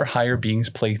some other higher being's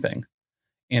plaything.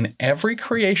 In every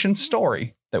creation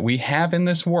story that we have in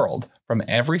this world, from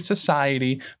every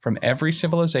society, from every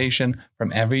civilization,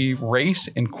 from every race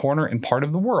and corner and part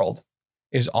of the world,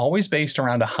 is always based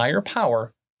around a higher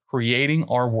power creating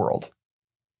our world,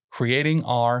 creating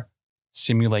our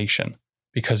simulation,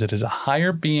 because it is a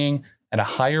higher being and a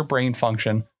higher brain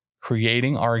function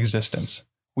creating our existence.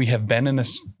 We have been in a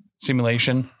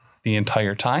simulation the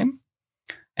entire time,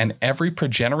 and every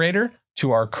progenitor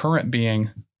to our current being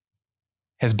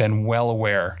has been well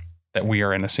aware that we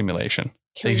are in a simulation.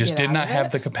 They just did not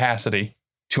have the capacity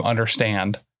to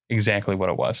understand exactly what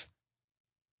it was.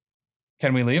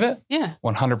 Can we leave it? Yeah.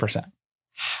 100%.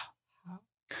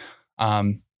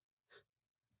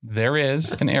 There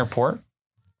is an airport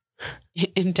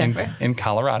in Denver, in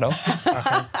Colorado,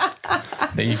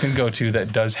 that you can go to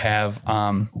that does have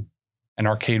an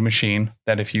arcade machine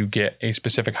that if you get a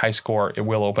specific high score, it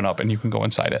will open up and you can go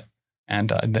inside it. And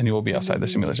then you will be outside the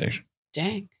simulation.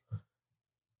 Dang.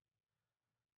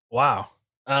 Wow.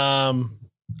 I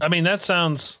mean, that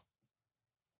sounds,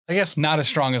 I guess, not as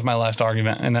strong as my last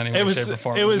argument in any way, shape, or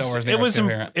form.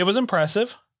 It was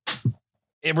impressive.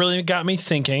 It really got me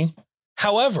thinking.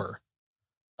 However,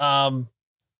 the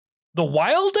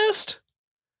wildest,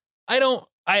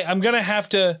 I'm going to have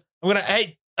to,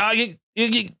 I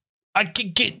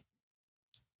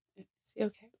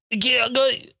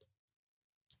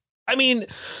mean,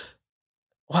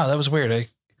 wow, that was weird.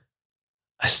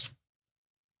 I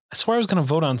swear I was going to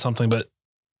vote on something, but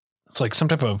it's like some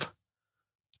type of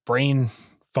brain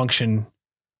function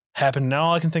happened. Now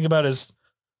all I can think about is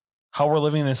how we're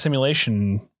living in a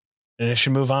simulation, and it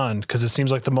should move on because it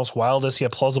seems like the most wildest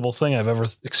yet plausible thing I've ever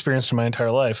experienced in my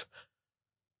entire life.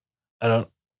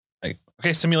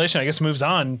 Okay, simulation, I guess, moves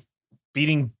on,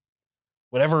 beating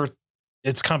whatever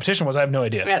its competition was. I have no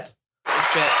idea. That's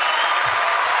it.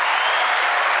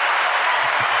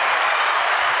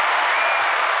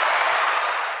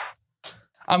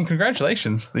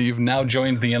 Congratulations that you've now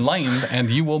joined the Enlightened, and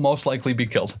you will most likely be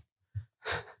killed.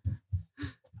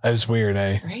 That was weird,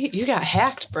 Right? You got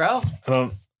hacked, bro.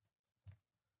 I'm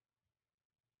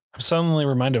suddenly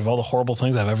reminded of all the horrible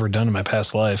things I've ever done in my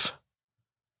past life.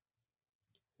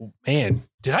 Man,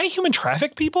 did I human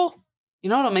traffic people? You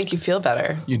know what'll make you feel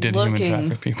better? You did human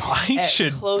traffic people. I At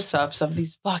should. close-ups of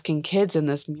these fucking kids in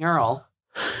this mural.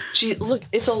 Gee, look,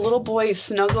 it's a little boy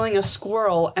snuggling a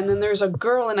squirrel, and then there's a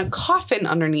girl in a coffin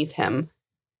underneath him.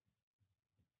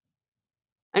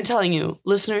 I'm telling you,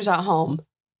 listeners at home,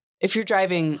 if you're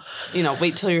driving,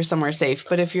 wait till you're somewhere safe.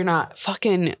 But if you're not,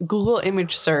 fucking Google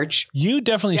image search. You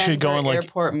definitely should go in like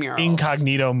airport murals.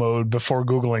 incognito mode before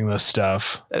Googling this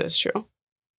stuff. That is true.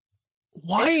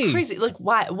 Why? It's crazy. Like,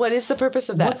 why? What is the purpose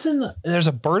of that? What's in the? There's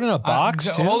a bird in a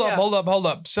box too. Hold Yeah.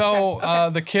 up. So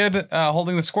the kid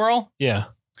holding the squirrel Yeah.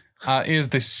 is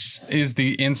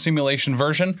the in simulation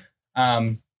version.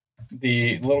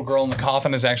 The little girl in the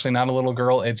coffin is actually not a little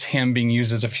girl. It's him being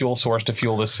used as a fuel source to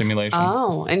fuel this simulation.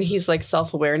 Oh, and he's like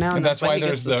self-aware now. And that's why he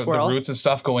there's gets the squirrel. roots and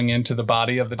stuff going into the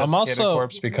body of the I'm desiccated also-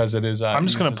 corpse because it is. I'm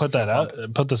just gonna put that out.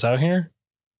 Put this out here.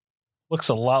 Looks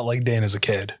a lot like Dan as a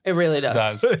kid. It really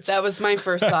does. Does. That was my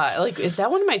first thought. Like, is that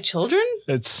one of my children?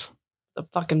 It's The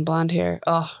fucking blonde hair.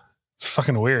 Oh,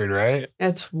 fucking weird, right?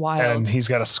 it's wild. And he's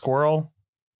got a squirrel.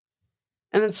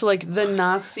 And it's like the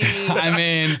Nazi, I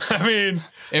mean, I mean,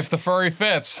 if the furry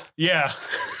fits. yeah.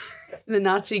 the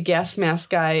Nazi gas mask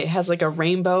guy has like a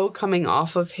rainbow coming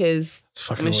off of his It's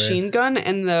fucking machine weird. gun,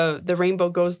 and the rainbow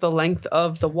goes the length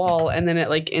of the wall, and then it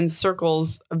like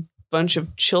encircles a bunch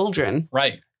of children.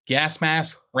 Right. Gas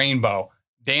mask, rainbow.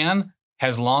 Dan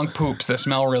has long poops that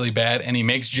smell really bad, and he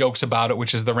makes jokes about it,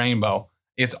 which is the rainbow.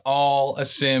 It's all a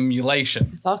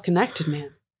simulation. It's all connected,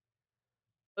 man.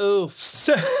 Oof.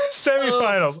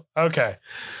 Semifinals. Okay.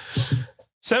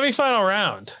 Semifinal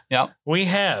round. Yep. We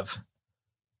have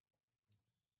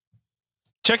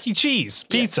Chuck E. Cheese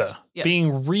pizza Yes.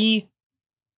 being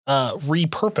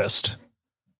repurposed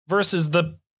versus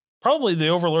probably the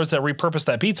overlords that repurposed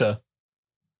that pizza.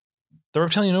 The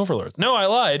reptilian overlords. No, I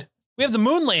lied. We have the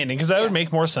moon landing because that would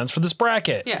make more sense for this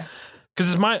bracket. Yeah.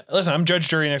 Because listen, I'm judge,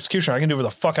 jury, and executioner. I can do what the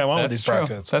fuck I want with these That's true.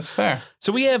 brackets. That's fair.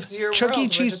 So we have It's your Chuck E. world.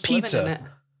 We're Cheese just living in pizza. it.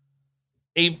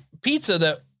 A pizza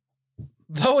that,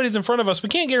 though it is in front of us, we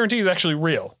can't guarantee is actually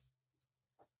real.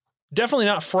 Definitely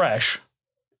not fresh.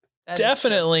 That is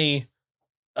Definitely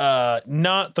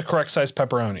not the correct size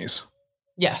pepperonis. true.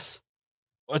 Yes.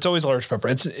 It's always large pepper.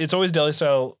 It's always deli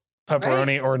style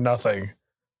pepperoni or nothing.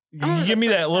 I remember You give the me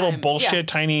that first little time. bullshit Yeah.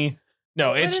 tiny. No,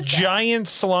 What it's is that? giant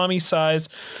salami size,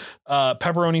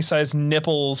 pepperoni size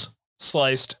nipples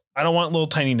sliced. I don't want little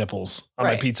tiny nipples on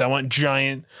my Right. pizza. I want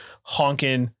giant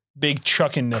honking big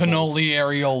chucking nipples. Cannoli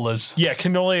areolas. Yeah,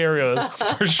 cannoli areas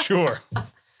for sure.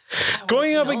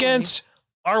 Going up Cannoli. against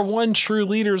our one true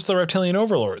leaders, the reptilian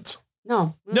overlords.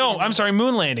 No. No, I'm sorry,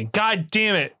 moon landing. God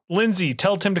damn it. Lindsay,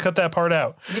 tell Tim to cut that part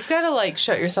out. You've got to like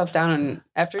shut yourself down and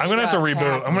after I'm you gonna have to got reboot.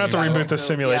 hacked, I'm gonna have to you gotta reboot this reboot,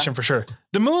 simulation for sure.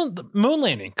 The moon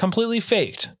landing, completely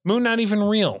faked. Moon not even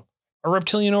real. Our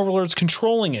reptilian overlords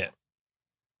controlling it.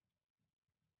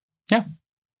 You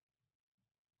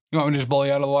want me to just blow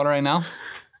you out of the water right now?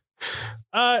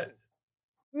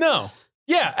 No.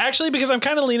 Yeah, actually, because I'm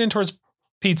kind of leaning towards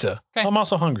pizza. Okay. I'm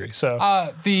also hungry. So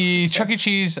The Chuck E.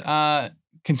 Cheese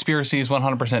conspiracy is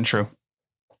 100% true.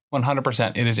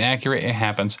 100%. It is accurate. It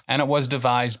happens. And it was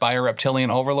devised by our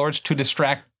reptilian overlords to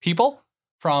distract people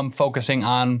from focusing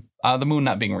on the moon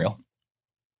not being real.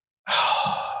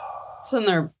 So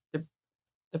then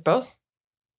they're both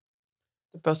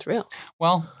real.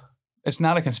 Well, it's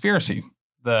not a conspiracy.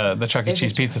 The Chuck E. If Cheese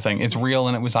it's pizza thing. It's real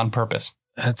and it was on purpose.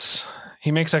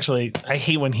 he makes actually, I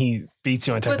hate when he beats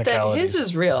you on But that technicalities. his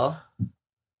is real.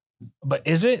 But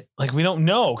is it? Like, we don't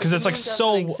know because it's The like moon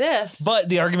so. doesn't exist. But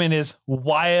the argument is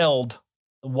wildest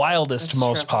That's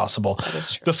most true. possible. That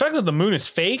is true. The fact that the moon is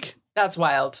fake, That's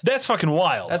wild. that's fucking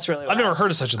wild. That's really wild. I've never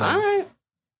heard of such a thing. All right.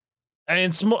 And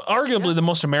it's arguably the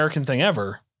most American thing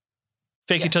ever.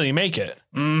 Fake Yeah. it till you make it.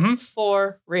 Mm-hmm.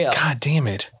 For real. God damn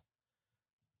it.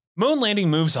 Moon landing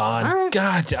moves on. All right.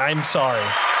 God, I'm sorry.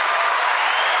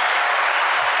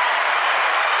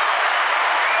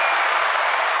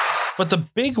 But the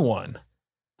big one,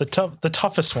 the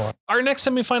toughest one, our next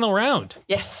semifinal round,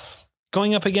 Yes.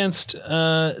 going up against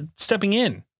stepping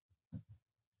in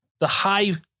the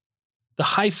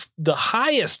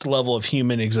highest level of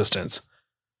human existence.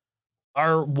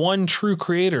 Our one true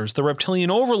creators, the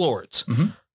reptilian overlords,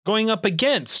 Mhm. going up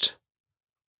against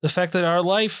the fact that our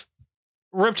life,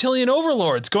 reptilian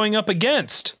overlords, going up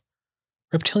against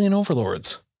reptilian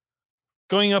overlords,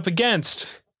 going up against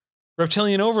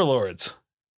reptilian overlords,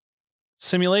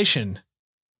 simulation,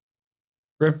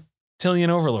 reptilian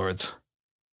overlords.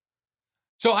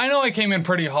 So I know I came in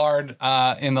pretty hard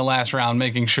in the last round,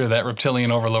 making sure that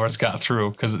reptilian overlords got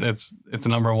through because it's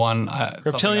number one.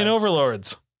 Reptilian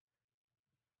overlords.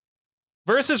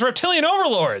 versus Reptilian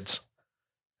Overlords.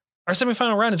 Our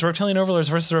semifinal round is Reptilian Overlords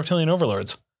versus Reptilian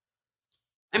Overlords.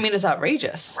 I mean, it's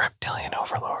outrageous. Reptilian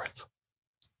Overlords.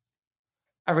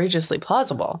 Outrageously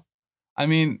plausible. I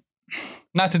mean,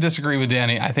 not to disagree with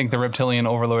Danny, I think the Reptilian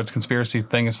Overlords conspiracy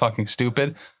thing is fucking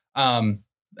stupid. And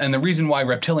the reason why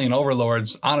Reptilian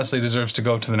Overlords honestly deserves to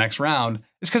go to the next round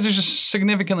is because it's just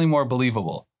significantly more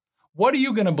believable. What are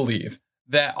you going to believe?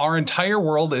 That our entire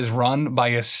world is run by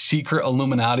a secret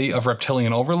Illuminati of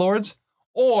Reptilian Overlords?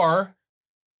 Or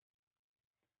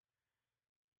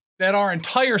that our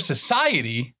entire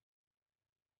society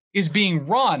is being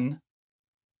run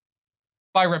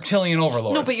by Reptilian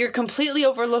Overlords? No, but you're completely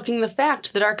overlooking the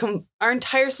fact that our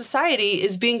entire society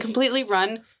is being completely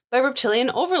run by Reptilian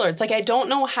Overlords. Like, I don't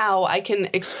know how I can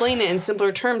explain it in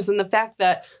simpler terms than the fact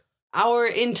that our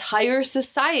entire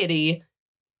society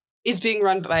is being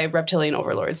run by Reptilian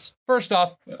Overlords. First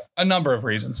off, a number of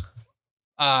reasons.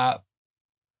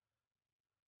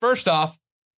 First off,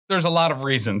 there's a lot of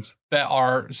reasons that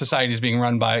our society is being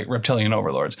run by Reptilian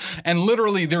Overlords. And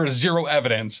literally, there is zero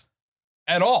evidence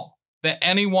at all that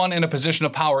anyone in a position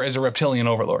of power is a Reptilian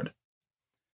Overlord.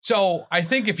 So I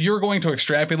think if you're going to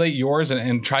extrapolate yours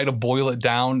and try to boil it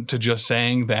down to just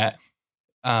saying that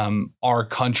our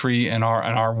country and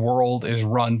our world is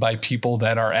run by people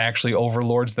that are actually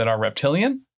overlords that are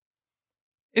reptilian,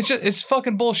 it's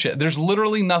fucking bullshit. There's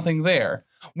literally nothing there.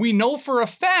 We know for a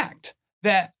fact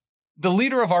that the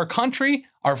leader of our country,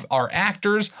 our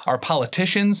actors, our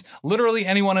politicians, literally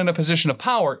anyone in a position of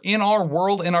power in our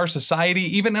world, in our society,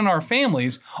 even in our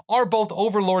families, are both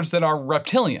overlords that are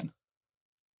reptilian.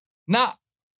 Not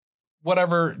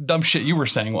whatever dumb shit you were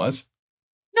saying was.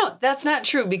 No, that's not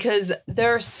true, because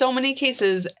there are so many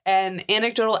cases and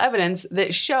anecdotal evidence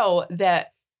that show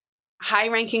that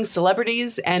high-ranking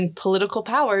celebrities and political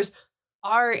powers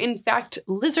are, in fact,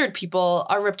 lizard people,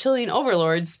 are reptilian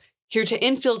overlords here to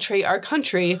infiltrate our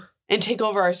country and take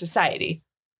over our society.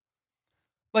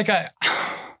 Like,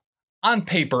 on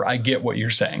paper, I get what you're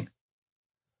saying.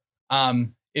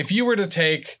 If you were to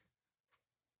take,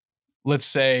 let's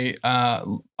say, a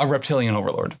reptilian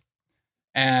overlord,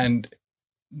 and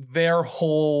their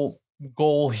whole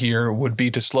goal here would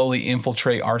be to slowly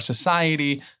infiltrate our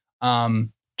society, to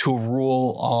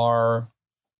rule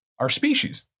our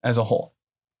species as a whole.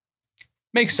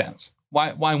 Makes sense.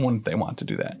 Why wouldn't they want to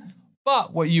do that?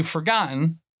 But what you've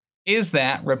forgotten is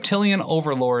that reptilian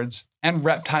overlords and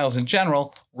reptiles in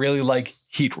general really like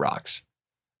heat rocks.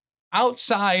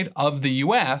 Outside of the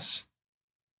US,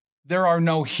 there are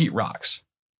no heat rocks.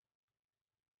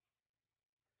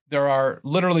 There are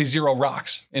literally zero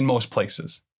rocks in most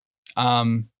places.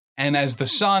 And as the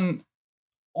sun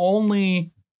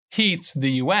only heats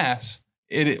the US,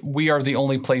 we are the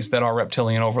only place that our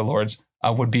reptilian overlords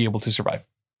would be able to survive.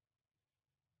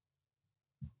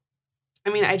 I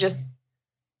mean, I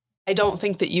don't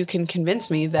think that you can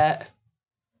convince me that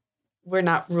we're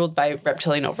not ruled by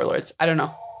reptilian overlords. I don't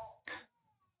know.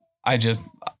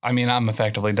 I'm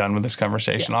effectively done with this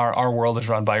conversation. Yeah. Our world is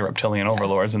run by reptilian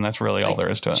overlords, and that's really all there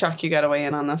is to it. Chuck, you got to weigh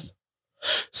in on this.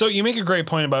 So you make a great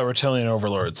point about reptilian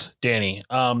overlords, Danny.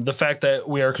 The fact that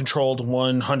we are controlled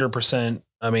 100%,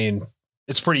 I mean,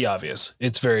 it's pretty obvious.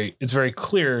 It's very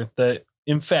clear that,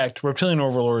 in fact, reptilian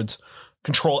overlords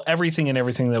control everything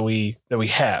that we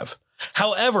have.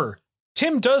 However,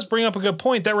 Tim does bring up a good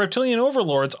point that reptilian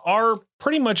overlords are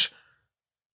pretty much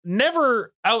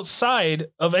never outside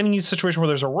of any situation where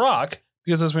there's a rock,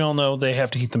 because as we all know, they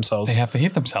have to heat themselves.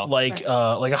 Like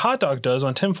a hot dog does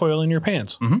on tinfoil in your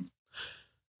pants. Mm-hmm.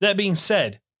 That being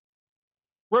said,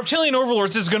 reptilian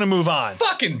overlords is going to move on.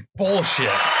 Fucking bullshit.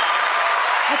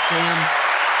 God damn.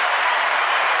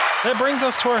 That brings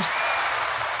us to our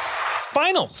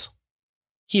finals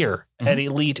here at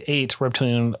Elite 8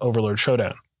 Reptilian Overlord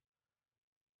Showdown.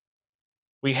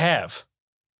 We have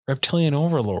reptilian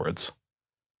overlords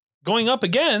going up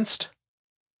against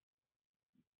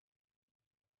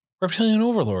reptilian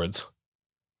overlords.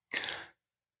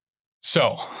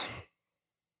 So,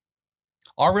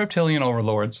 our reptilian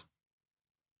overlords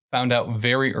found out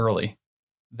very early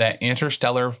that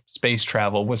interstellar space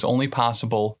travel was only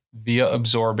possible via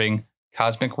absorbing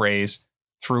cosmic rays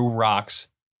through rocks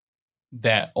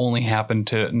that only happen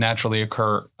to naturally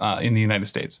occur in the United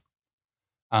States.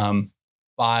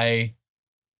 By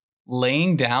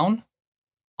laying down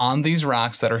on these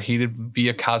rocks that are heated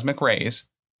via cosmic rays,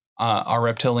 our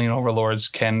reptilian overlords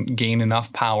can gain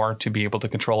enough power to be able to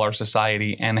control our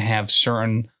society and have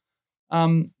certain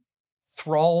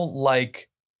thrall-like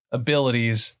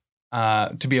abilities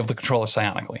to be able to control us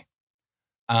psionically.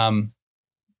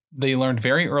 They learned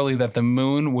very early that the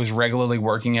moon was regularly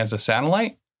working as a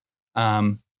satellite.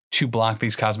 to block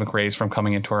these cosmic rays from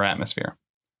coming into our atmosphere.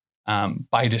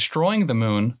 By destroying the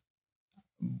moon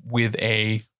with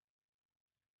a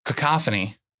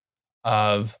cacophony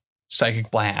of psychic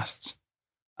blasts,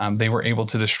 they were able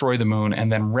to destroy the moon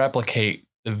and then replicate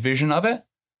the vision of it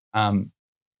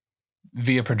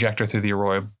via projector through the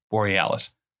Aurora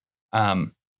Borealis.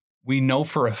 We know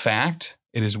for a fact,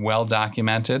 it is well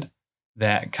documented,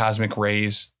 that cosmic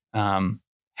rays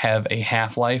have a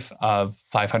half-life of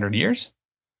 500 years.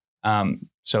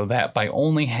 So that by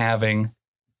only having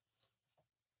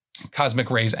cosmic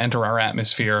rays enter our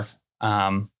atmosphere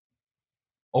over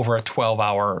a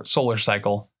 12-hour solar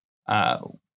cycle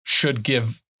should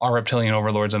give our reptilian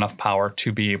overlords enough power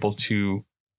to be able to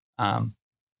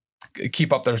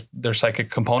keep up their psychic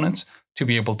components to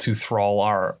be able to thrall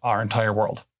our entire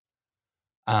world.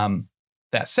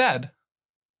 That said,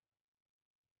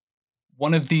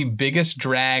 one of the biggest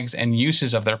drags and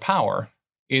uses of their power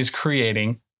is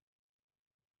creating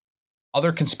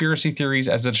other conspiracy theories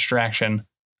as a distraction,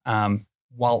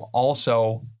 while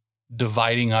also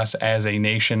dividing us as a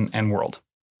nation and world.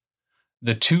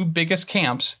 The two biggest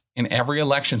camps in every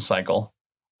election cycle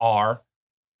are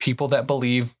people that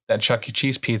believe that Chuck E.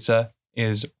 Cheese pizza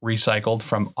is recycled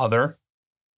from other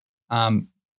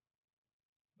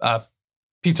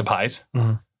pizza pies,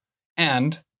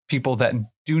 and people that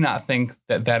do not think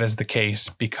that that is the case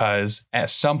because at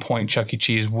some point Chuck E.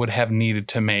 Cheese would have needed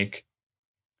to make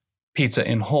pizza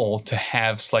in whole to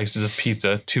have slices of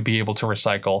pizza to be able to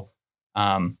recycle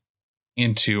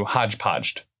into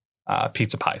hodgepodged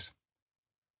pizza pies.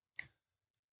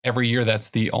 Every year, that's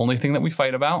the only thing that we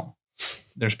fight about.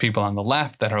 There's people on the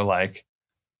left that are like,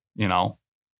 you know,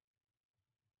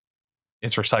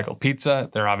 it's recycled pizza.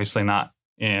 They're obviously not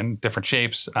in different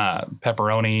shapes.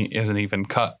 Pepperoni isn't even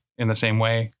cut in the same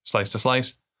way, slice to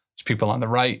slice. There's people on the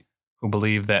right who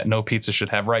believe that no pizza should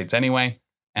have rights anyway,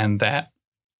 and that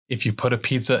if you put a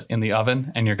pizza in the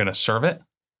oven and you're going to serve it,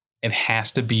 it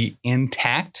has to be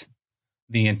intact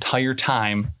the entire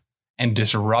time and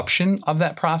disruption of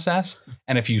that process.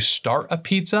 And if you start a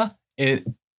pizza, it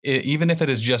even if it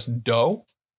is just dough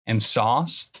and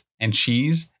sauce and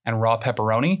cheese and raw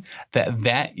pepperoni,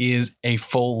 that is a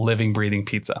full living, breathing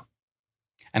pizza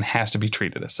and has to be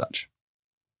treated as such.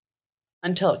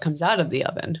 Until it comes out of the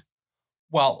oven.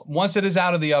 Well, once it is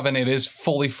out of the oven, it is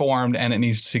fully formed and it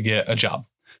needs to get a job.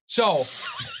 So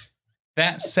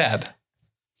that said,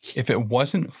 if it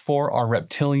wasn't for our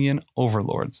reptilian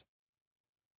overlords,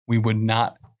 we would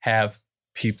not have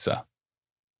pizza.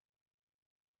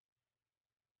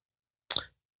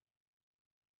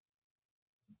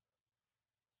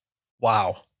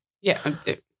 Wow. Yeah.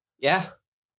 Yeah.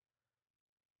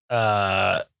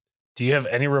 Do you have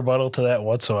any rebuttal to that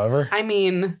whatsoever? I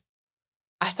mean,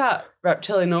 I thought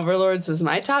reptilian overlords was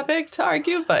my topic to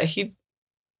argue, but he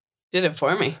did it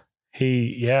for me.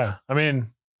 Yeah. I mean,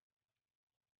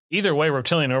 either way,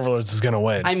 reptilian overlords is going to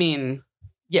win. I mean,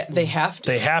 yeah, they have to.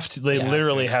 They have to. They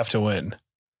literally have to win.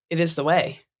 It is the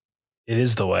way. It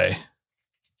is the way.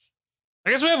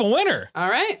 I guess we have a winner. All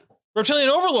right. Reptilian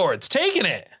overlords taking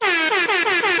it.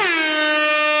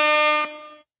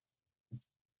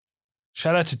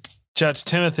 Shout out to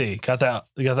Timothy. Got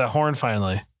that horn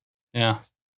finally. Yeah.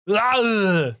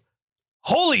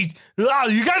 Holy!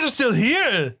 You guys are still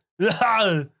here.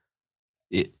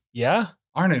 Yeah.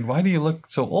 Arnold, why do you look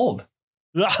so old?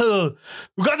 We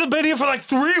guys have been here for like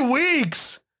 3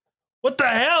 weeks. What the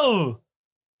hell?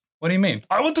 What do you mean?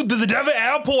 I went to the Denver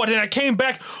airport and I came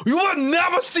back. You have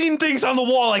never seen things on the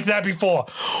wall like that before.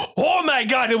 Oh my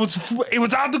God, it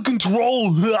was out of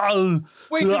control.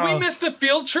 Wait, did we miss the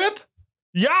field trip?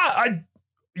 Yeah,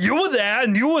 you were there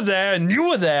and you were there and you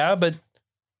were there, but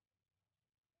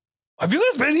have you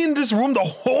guys been in this room the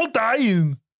whole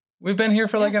time? We've been here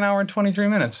for like an hour and 23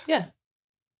 minutes. Yeah.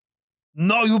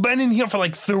 No, you've been in here for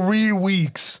like 3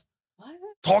 weeks. What?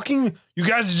 Talking, you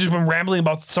guys have just been rambling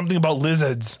about something about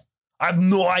lizards. I have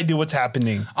no idea what's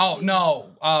happening. Oh,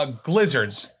 no,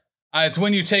 glizzards. It's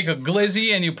when you take a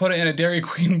glizzy and you put it in a Dairy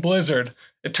Queen blizzard.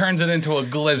 It turns it into a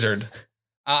glizzard.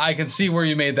 I can see where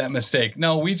you made that mistake.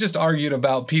 No, we just argued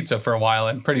about pizza for a while,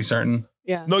 I'm pretty certain.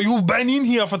 Yeah. No, you've been in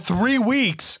here for 3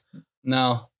 weeks.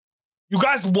 No. You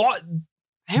guys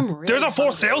there's a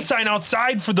for sale sign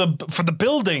outside for the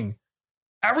building.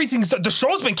 The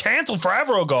show's been canceled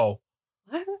forever ago.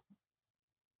 What?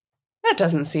 That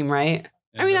doesn't seem right.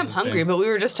 I mean, I'm hungry, but we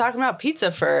were just talking about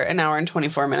pizza for an hour and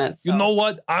 24 minutes. So. You know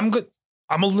what? I'm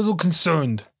a little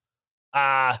concerned.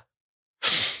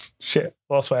 Shit,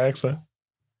 lost my accent.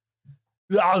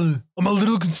 I'm a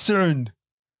little concerned.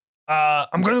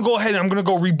 I'm gonna go ahead and I'm gonna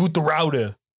go reboot the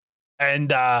router.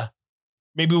 And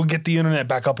Maybe we'll get the internet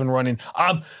back up and running.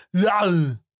 I'm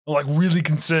like really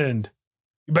concerned.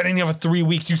 You've been in here for 3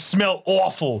 weeks. You smell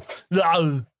awful.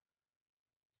 I'm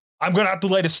going to have to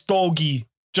light a stogie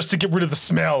just to get rid of the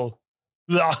smell.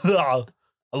 I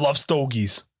love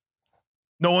stogies.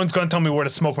 No one's going to tell me where to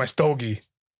smoke my stogie.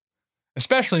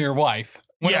 Especially your wife.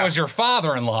 When it was your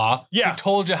father-in-law who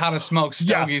told you how to smoke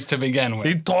stogies to begin with.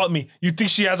 He taught me. You think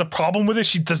she has a problem with it?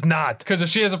 She does not. Because if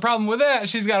she has a problem with that,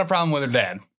 she's got a problem with her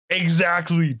dad.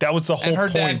 Exactly. That was the whole point. And her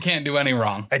point. dad can't do any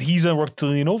wrong. And he's a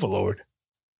reptilian overlord.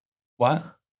 What?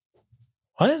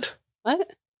 What? What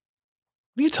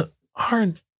are you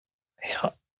talking?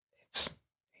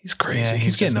 He's crazy.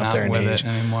 He's getting up there in age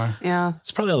anymore. Yeah.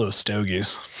 It's probably all those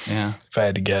stogies. Yeah. If I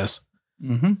had to guess.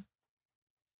 Mm-hmm.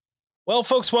 Well,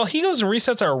 folks, while he goes and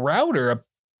resets our router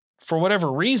for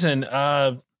whatever reason,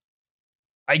 I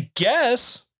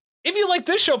guess if you like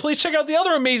this show, please check out the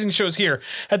other amazing shows here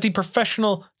at the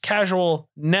Professional Casual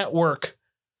Network.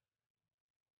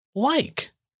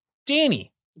 Like,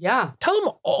 Danny. Yeah. Tell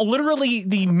them literally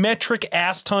the metric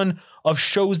ass ton of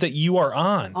shows that you are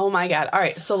on. Oh my God. All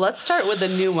right. So let's start with the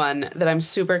new one that I'm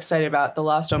super excited about, the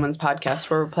Lost Omens podcast,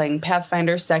 where we're playing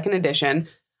Pathfinder 2nd Edition.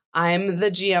 I'm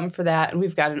the GM for that, and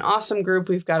we've got an awesome group.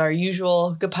 We've got our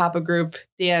usual Gapapa group,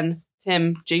 Dan,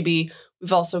 Tim, JB.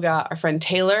 We've also got our friend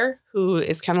Taylor, who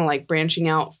is kind of like branching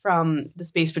out from the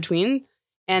space between.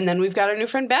 And then we've got our new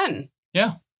friend Ben.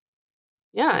 Yeah.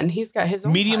 Yeah, and he's got his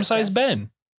own medium-sized podcast. Ben.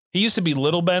 He used to be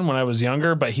little Ben when I was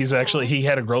younger, but he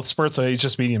had a growth spurt, so he's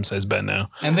just medium-sized Ben now.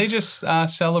 And they just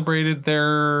celebrated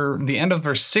the end of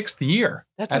their 6th year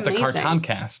That's at amazing. the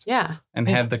Cartoncast. Yeah. And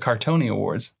had the Cartoni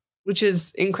Awards. Which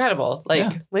is incredible.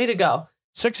 Like, way to go.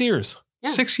 6 years.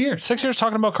 Yeah. 6 years. 6 years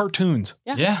talking about cartoons.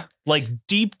 Yeah. Like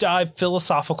deep dive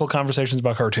philosophical conversations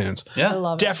about cartoons. I Yeah.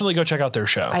 love it. Definitely go check out their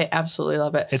show. I absolutely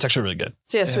love it. It's actually really good.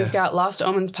 So yes, we've got Lost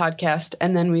Omens podcast,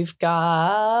 and then we've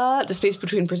got The Space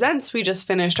Between Presents. We just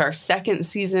finished our 2nd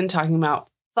season talking about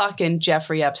fucking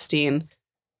Jeffrey Epstein.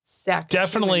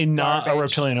 Definitely human not a garbage.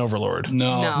 reptilian overlord.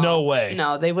 No. No way.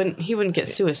 No, he wouldn't get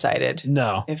suicided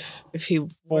No. if he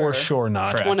For were sure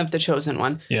not. Correct. one of the chosen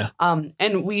one. Yeah.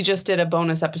 And we just did a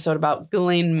bonus episode about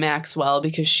Ghislaine Maxwell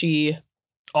because she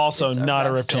Also is not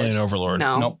a arrested. reptilian overlord.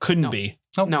 No. Nope. Couldn't No. be.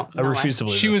 No, I refuse to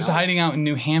believe She it. was hiding out in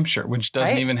New Hampshire, which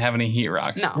doesn't Right? even have any heat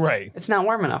rocks. No. Right. It's not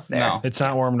warm enough there. No. It's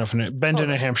not warm enough. Bend in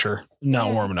New Hampshire. Not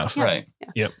Yeah. warm enough. Yeah. Right.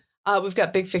 We've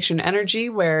got Big Fiction Energy,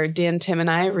 where Dan, Tim, and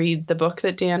I read the book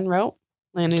that Dan wrote,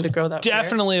 Lanny the Girl That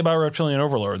Definitely about reptilian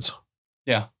overlords.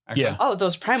 Yeah. Actually. Yeah. Oh,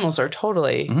 those primals are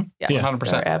totally. Mhm. Yes, Yeah.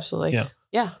 100%. they're absolutely.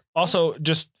 Yeah. Also,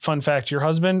 just fun fact, your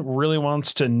husband really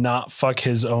wants to not fuck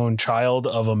his own child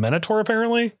of a Minotaur,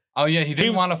 apparently. Oh, yeah. He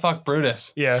didn't want to fuck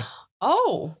Brutus. Yeah.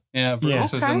 Oh, Yeah.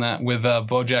 Brutus was Okay. in that with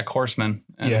BoJack Horseman.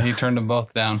 And Yeah. he turned them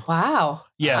both down. wow.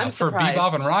 Yeah. I'm For surprised.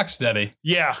 Bebop and Rocksteady.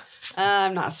 Yeah.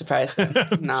 I'm not surprised.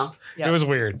 No. It was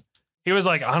weird. He was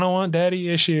like, I don't want daddy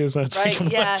issues. That's, Right.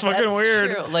 like, Yeah. that's fucking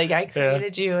weird. True. Like, I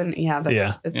created you, and it's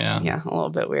Yeah. a little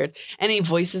bit weird. And he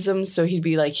voices him, so he'd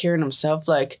be like hearing himself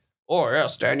like, "Oh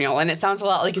yes, Daniel," and it sounds a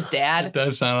lot like his It dad.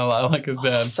 does sound a lot like his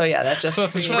dad. So yeah, that just So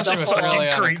it's creates especially a with whole- Shirley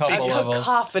on a creepy. couple a levels.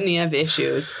 cacophony of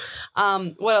issues.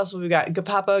 What else have we got?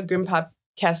 Gapapa, Grim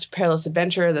Podcast Perilous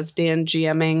Adventure. That's Dan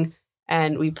GMing,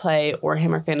 and we play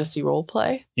Warhammer Fantasy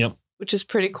Roleplay. Yep. Which is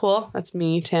pretty cool. That's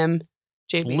me, Tim,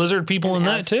 JB, Lizard people in and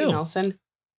that Alex P. too. Nelson.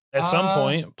 At some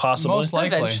point, possibly. Most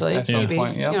likely. Eventually, At some maybe.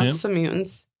 point. Yep. You know, Yep. some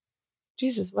mutants.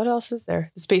 Jesus, what else is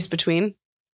there? The Space Between.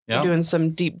 Yep. We're doing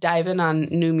some deep diving on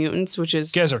New Mutants, which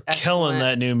is You guys are killing excellent.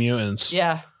 that New Mutants.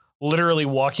 Yeah. Literally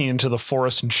walking into the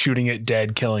forest and shooting it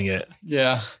dead, killing it.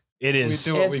 Yeah. It We is.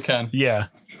 do what we It's- can. Yeah.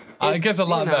 It gets a It's,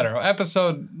 lot you know.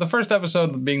 better. The first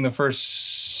episode being the first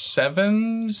 6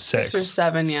 or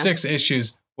 7, yeah. 6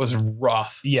 issues was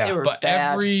rough. Yeah. They were But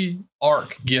bad. every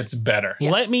arc gets better.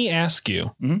 Yes. Let me ask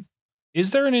you, Mhm. is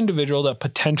there an individual that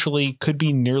potentially could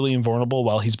be nearly invulnerable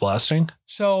while he's blasting?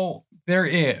 So there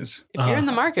is. If you're in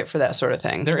the market for that sort of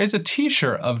thing. There is a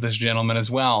t-shirt of this gentleman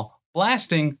as well,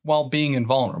 blasting while being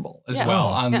invulnerable as Yeah. well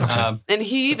Oh, on yeah. And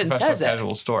he the even Professional says it.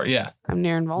 Casual store. Yeah. I'm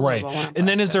near invulnerable. Right. when I'm And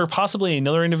then is blasted. there possibly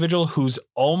another individual who's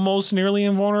almost nearly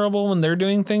invulnerable when they're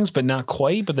doing things, but not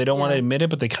quite, but they don't want to Yeah. admit it,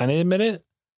 but they kind of admit it?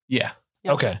 Yeah.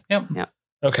 Yep. Okay. Yep. Yep.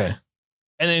 Okay.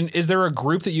 And then is there a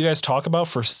group that you guys talk about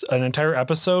for an entire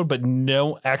episode, but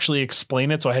no actually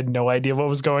explain it? So I had no idea what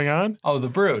was going on. Oh, the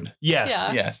Brood. Yes.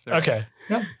 Yeah. Yes. there Okay.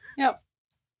 is.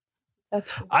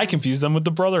 That's I confused them with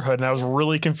the Brotherhood, and I was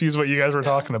really confused what you guys were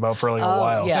talking about for like a Oh,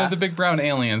 while. yeah. They're the big brown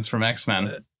aliens from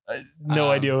X-Men.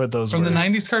 No idea what those From were. the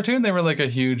 90s cartoon, they were like a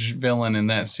huge villain in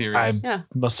that series. Yeah.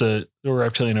 Must have the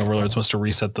reptilian overlords must have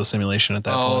reset the simulation at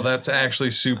that Oh, point. that's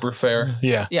actually super fair.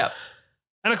 Yeah. Yeah.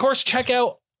 And of course, check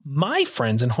out my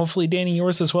friends and hopefully Danny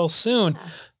yours as well soon.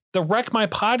 The Wreck My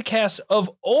Podcast of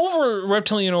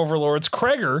Reptilian Overlords,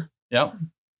 Kreger. Yep.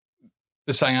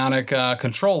 The psionic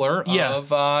controller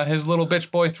of his little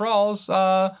bitch boy thralls,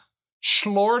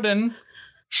 Schlorden,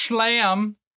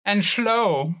 Schlam, and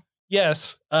Schlo.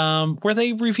 Yes. Where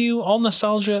they review all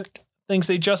nostalgic things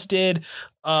they just did.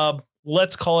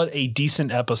 Let's call it a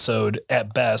decent episode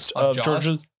at best of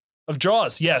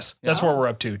Jaws. Yes, that's where we're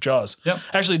up to. Jaws. Yep.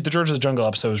 Actually, the George's Jungle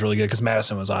episode was really good because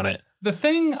Madison was on it. The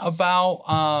thing about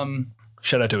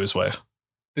shout out to his wife.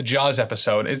 The Jaws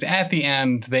episode is at the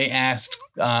end they asked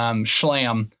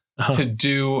Schlam to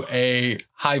do a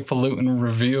highfalutin film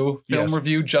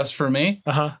review just for me.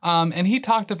 And he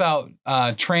talked about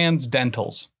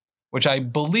transdentals, which I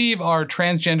believe are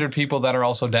transgendered people that are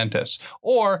also dentists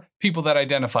or people that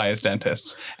identify as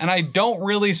dentists. And I don't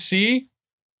really see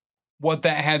what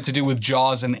that had to do with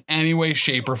Jaws in any way,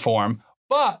 shape, or form.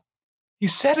 But he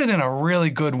said it in a really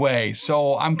good way.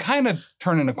 So I'm kind of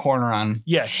turning a corner on.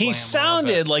 Yeah, he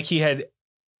sounded like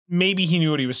maybe he knew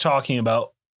what he was talking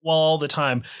about while all the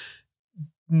time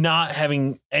not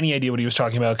having any idea what he was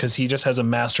talking about because he just has a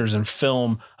master's in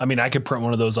film. I mean, I could print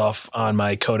one of those off on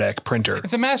my Kodak printer.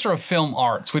 It's a master of film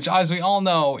arts, which, as we all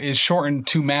know, is shortened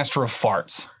to master of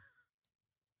farts.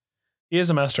 He is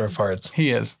a master of farts. He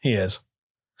is.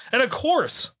 And of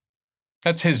course,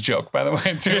 that's his joke, by the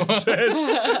way, too.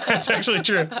 That's actually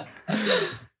true.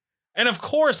 And of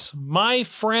course, my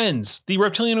friends, the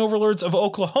Reptilian Overlords of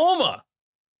Oklahoma,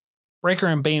 Breaker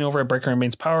and Bane over at Breaker and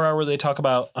Bane's Power Hour, they talk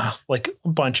about like a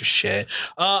bunch of shit.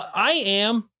 I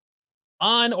am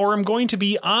on, or I'm going to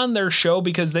be on their show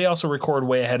because they also record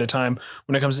way ahead of time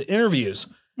when it comes to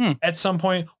interviews. At some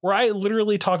point where I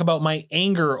literally talk about my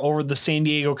anger over the San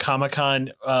Diego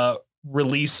Comic-Con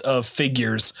release of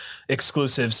figures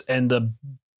exclusives and the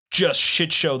just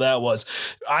shit show that was.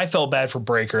 I felt bad for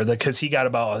Breaker because he got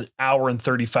about an hour and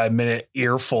 35-minute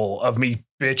earful of me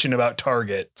bitching about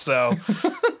Target. So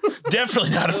definitely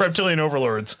not a Reptilian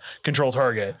Overlords control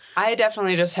Target. I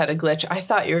definitely just had a glitch. I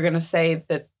thought you were going to say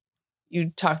that you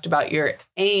talked about your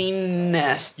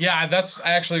anus. Yeah, that's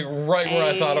actually right where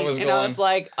I thought it was going. And I was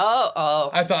like, oh.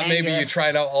 I thought maybe you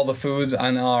tried out all the foods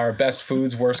on our Best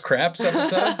Foods, Worst Craps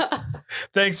episode.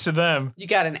 Thanks to them. You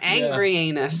got an angry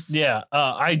anus. Yeah,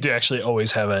 I do actually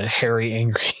always have a hairy,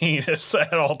 angry anus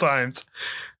at all times.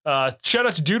 Shout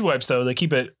out to Dude Wipes, though. They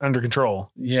keep it under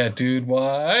control. Yeah, Dude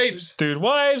Wipes. Dude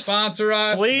Wipes. Sponsor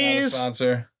us. Please.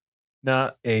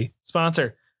 Not a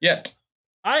sponsor. Yet.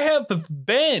 I have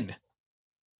been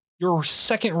your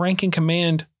second rank in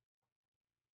command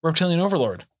Reptilian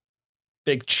Overlord.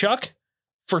 Big Chuck.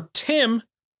 For Tim,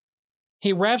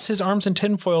 he wraps his arms in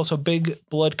tinfoil so big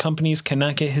blood companies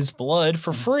cannot get his blood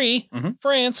for free.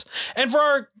 France. And for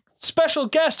our special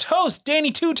guest host,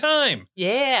 Danny Two-Time.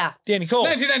 Yeah. Danny Cole.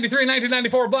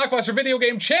 1993-1994 Blockbuster video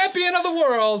game champion of the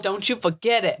world. Don't you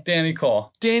forget it. Danny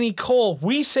Cole. Danny Cole,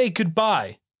 we say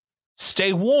goodbye.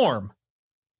 Stay warm.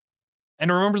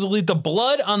 And remember to leave the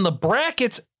blood on the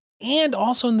brackets and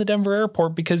also in the Denver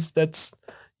airport because that's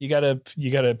you gotta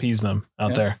appease them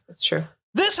out there. That's true.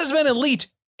 This has been Elite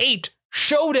 8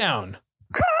 Showdown.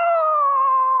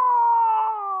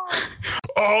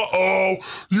 Uh-oh.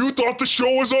 You thought the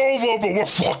show was over, but we're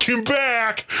fucking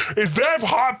back. Is that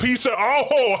hot pizza?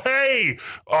 Oh, hey.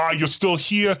 You're still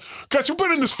here? Guys, you've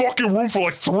been in this fucking room for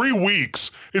like 3 weeks.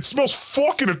 It smells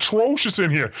fucking atrocious in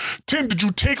here. Tim, did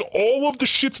you take all of the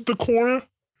shits at the corner?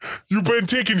 You've been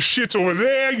taking shits over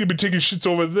there. You've been taking shits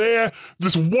over there.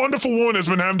 This wonderful woman has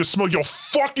been having to smell your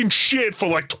fucking shit for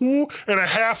like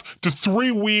 2.5 to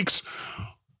 3 weeks.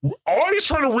 Artie's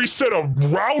trying to reset a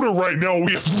router right now.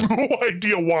 We have no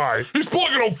idea why. He's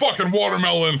plugging a fucking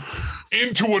watermelon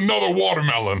into another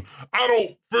watermelon. I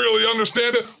don't really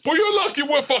understand it, but you're lucky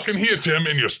we're fucking here, Tim,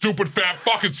 in your stupid, fat,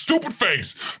 fucking stupid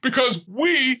face, because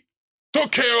we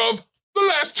took care of the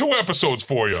last 2 episodes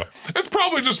for you. It's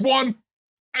probably just one.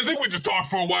 I think we just talked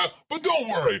for a while, but don't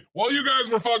worry. While you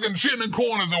guys were fucking shitting in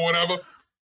corners or whatever,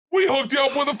 we hooked you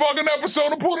up with a fucking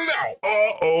episode and put it out.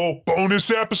 Uh-oh,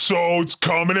 bonus episodes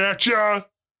coming at ya.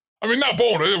 I mean, not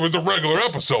bonus, it was a regular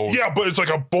episode. Yeah, but it's like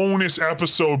a bonus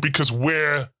episode because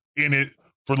we're in it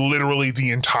for literally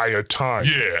the entire time.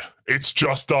 Yeah. It's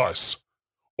just us.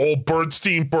 Old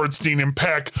Birdstein, and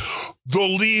Peck, the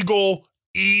legal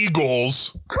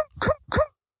Eagles.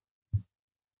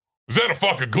 Is that a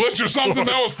fucking glitch or something?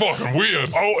 That was fucking weird.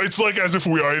 Oh, it's like as if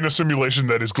we are in a simulation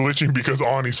that is glitching because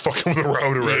Arnie's fucking with the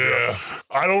router right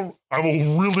now.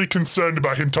 I'm really concerned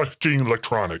about him touching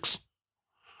electronics.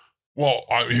 Well,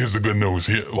 here's the good news.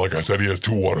 Like I said, he has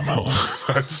 2 watermelons.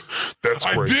 That's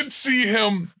I great. did see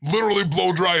him literally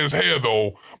blow dry his hair,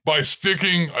 though, by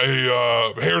sticking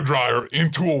a hair dryer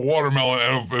into a watermelon,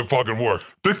 and it fucking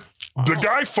worked. The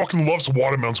guy fucking loves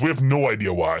watermelons. We have no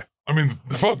idea why. I mean,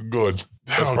 they're fucking good.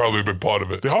 That's probably a big part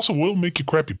of it. They also will make you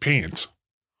crappy pants.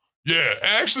 Yeah,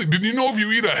 actually, did you know if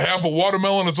you eat a half a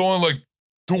watermelon, it's only like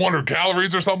 200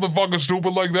 calories or something fucking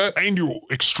stupid like that? And you're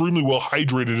extremely well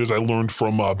hydrated, as I learned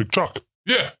from Big Chuck.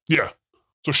 Yeah. Yeah.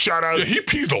 So shout out. Yeah, he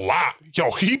pees a lot. Yo,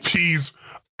 he pees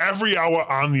every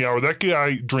hour on the hour. That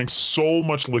guy drinks so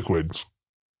much liquids.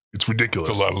 It's ridiculous.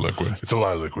 It's a lot of liquids. It's a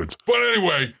lot of liquids. But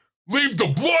anyway, leave the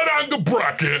blood on the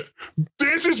bracket.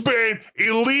 This has been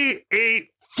Elite 8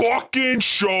 fucking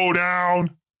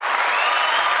Showdown.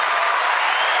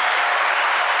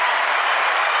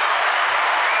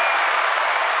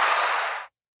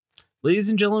 Ladies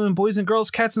and gentlemen, boys and girls,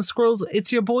 cats and squirrels,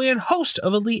 it's your boy and host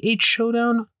of Elite 8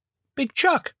 Showdown, Big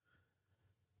Chuck.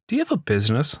 Do you have a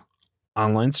business,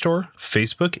 online store,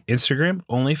 Facebook, Instagram,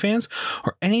 OnlyFans,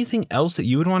 or anything else that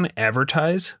you would want to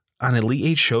advertise on Elite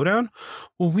 8 Showdown?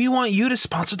 Well, we want you to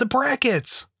sponsor the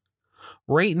brackets.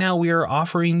 Right now, we are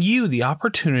offering you the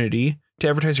opportunity to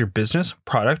advertise your business,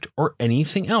 product, or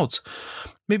anything else.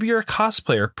 Maybe you're a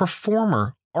cosplayer,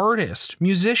 performer, artist,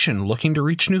 musician looking to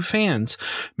reach new fans.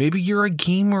 Maybe you're a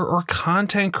gamer or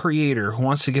content creator who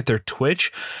wants to get their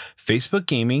Twitch, Facebook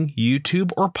gaming,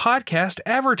 YouTube, or podcast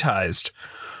advertised.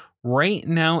 Right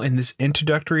now in this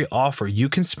introductory offer, you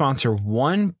can sponsor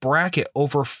one bracket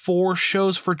over 4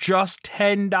 shows for just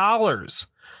 $10.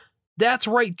 That's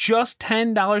right, just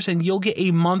 $10, and you'll get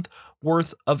a month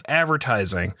worth of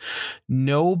advertising.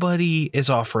 Nobody is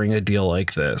offering a deal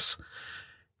like this.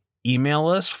 Email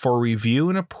us for review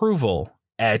and approval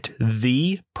at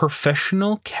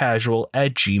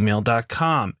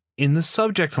theprofessionalcasual@gmail.com. In the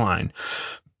subject line,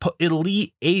 put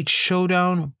Elite 8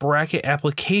 Showdown bracket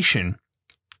application.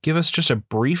 Give us just a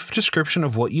brief description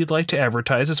of what you'd like to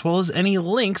advertise, as well as any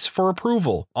links for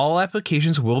approval. All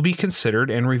applications will be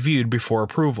considered and reviewed before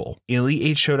approval. Elite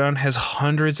 8 Showdown has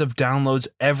hundreds of downloads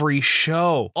every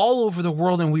show all over the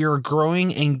world, and we are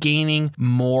growing and gaining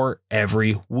more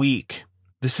every week.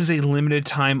 This is a limited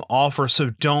time offer,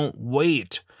 so don't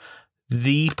wait.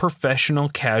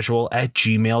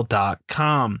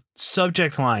 theprofessionalcasual@gmail.com.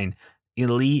 Subject line,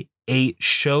 Elite 8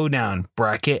 Showdown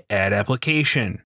bracket ad application.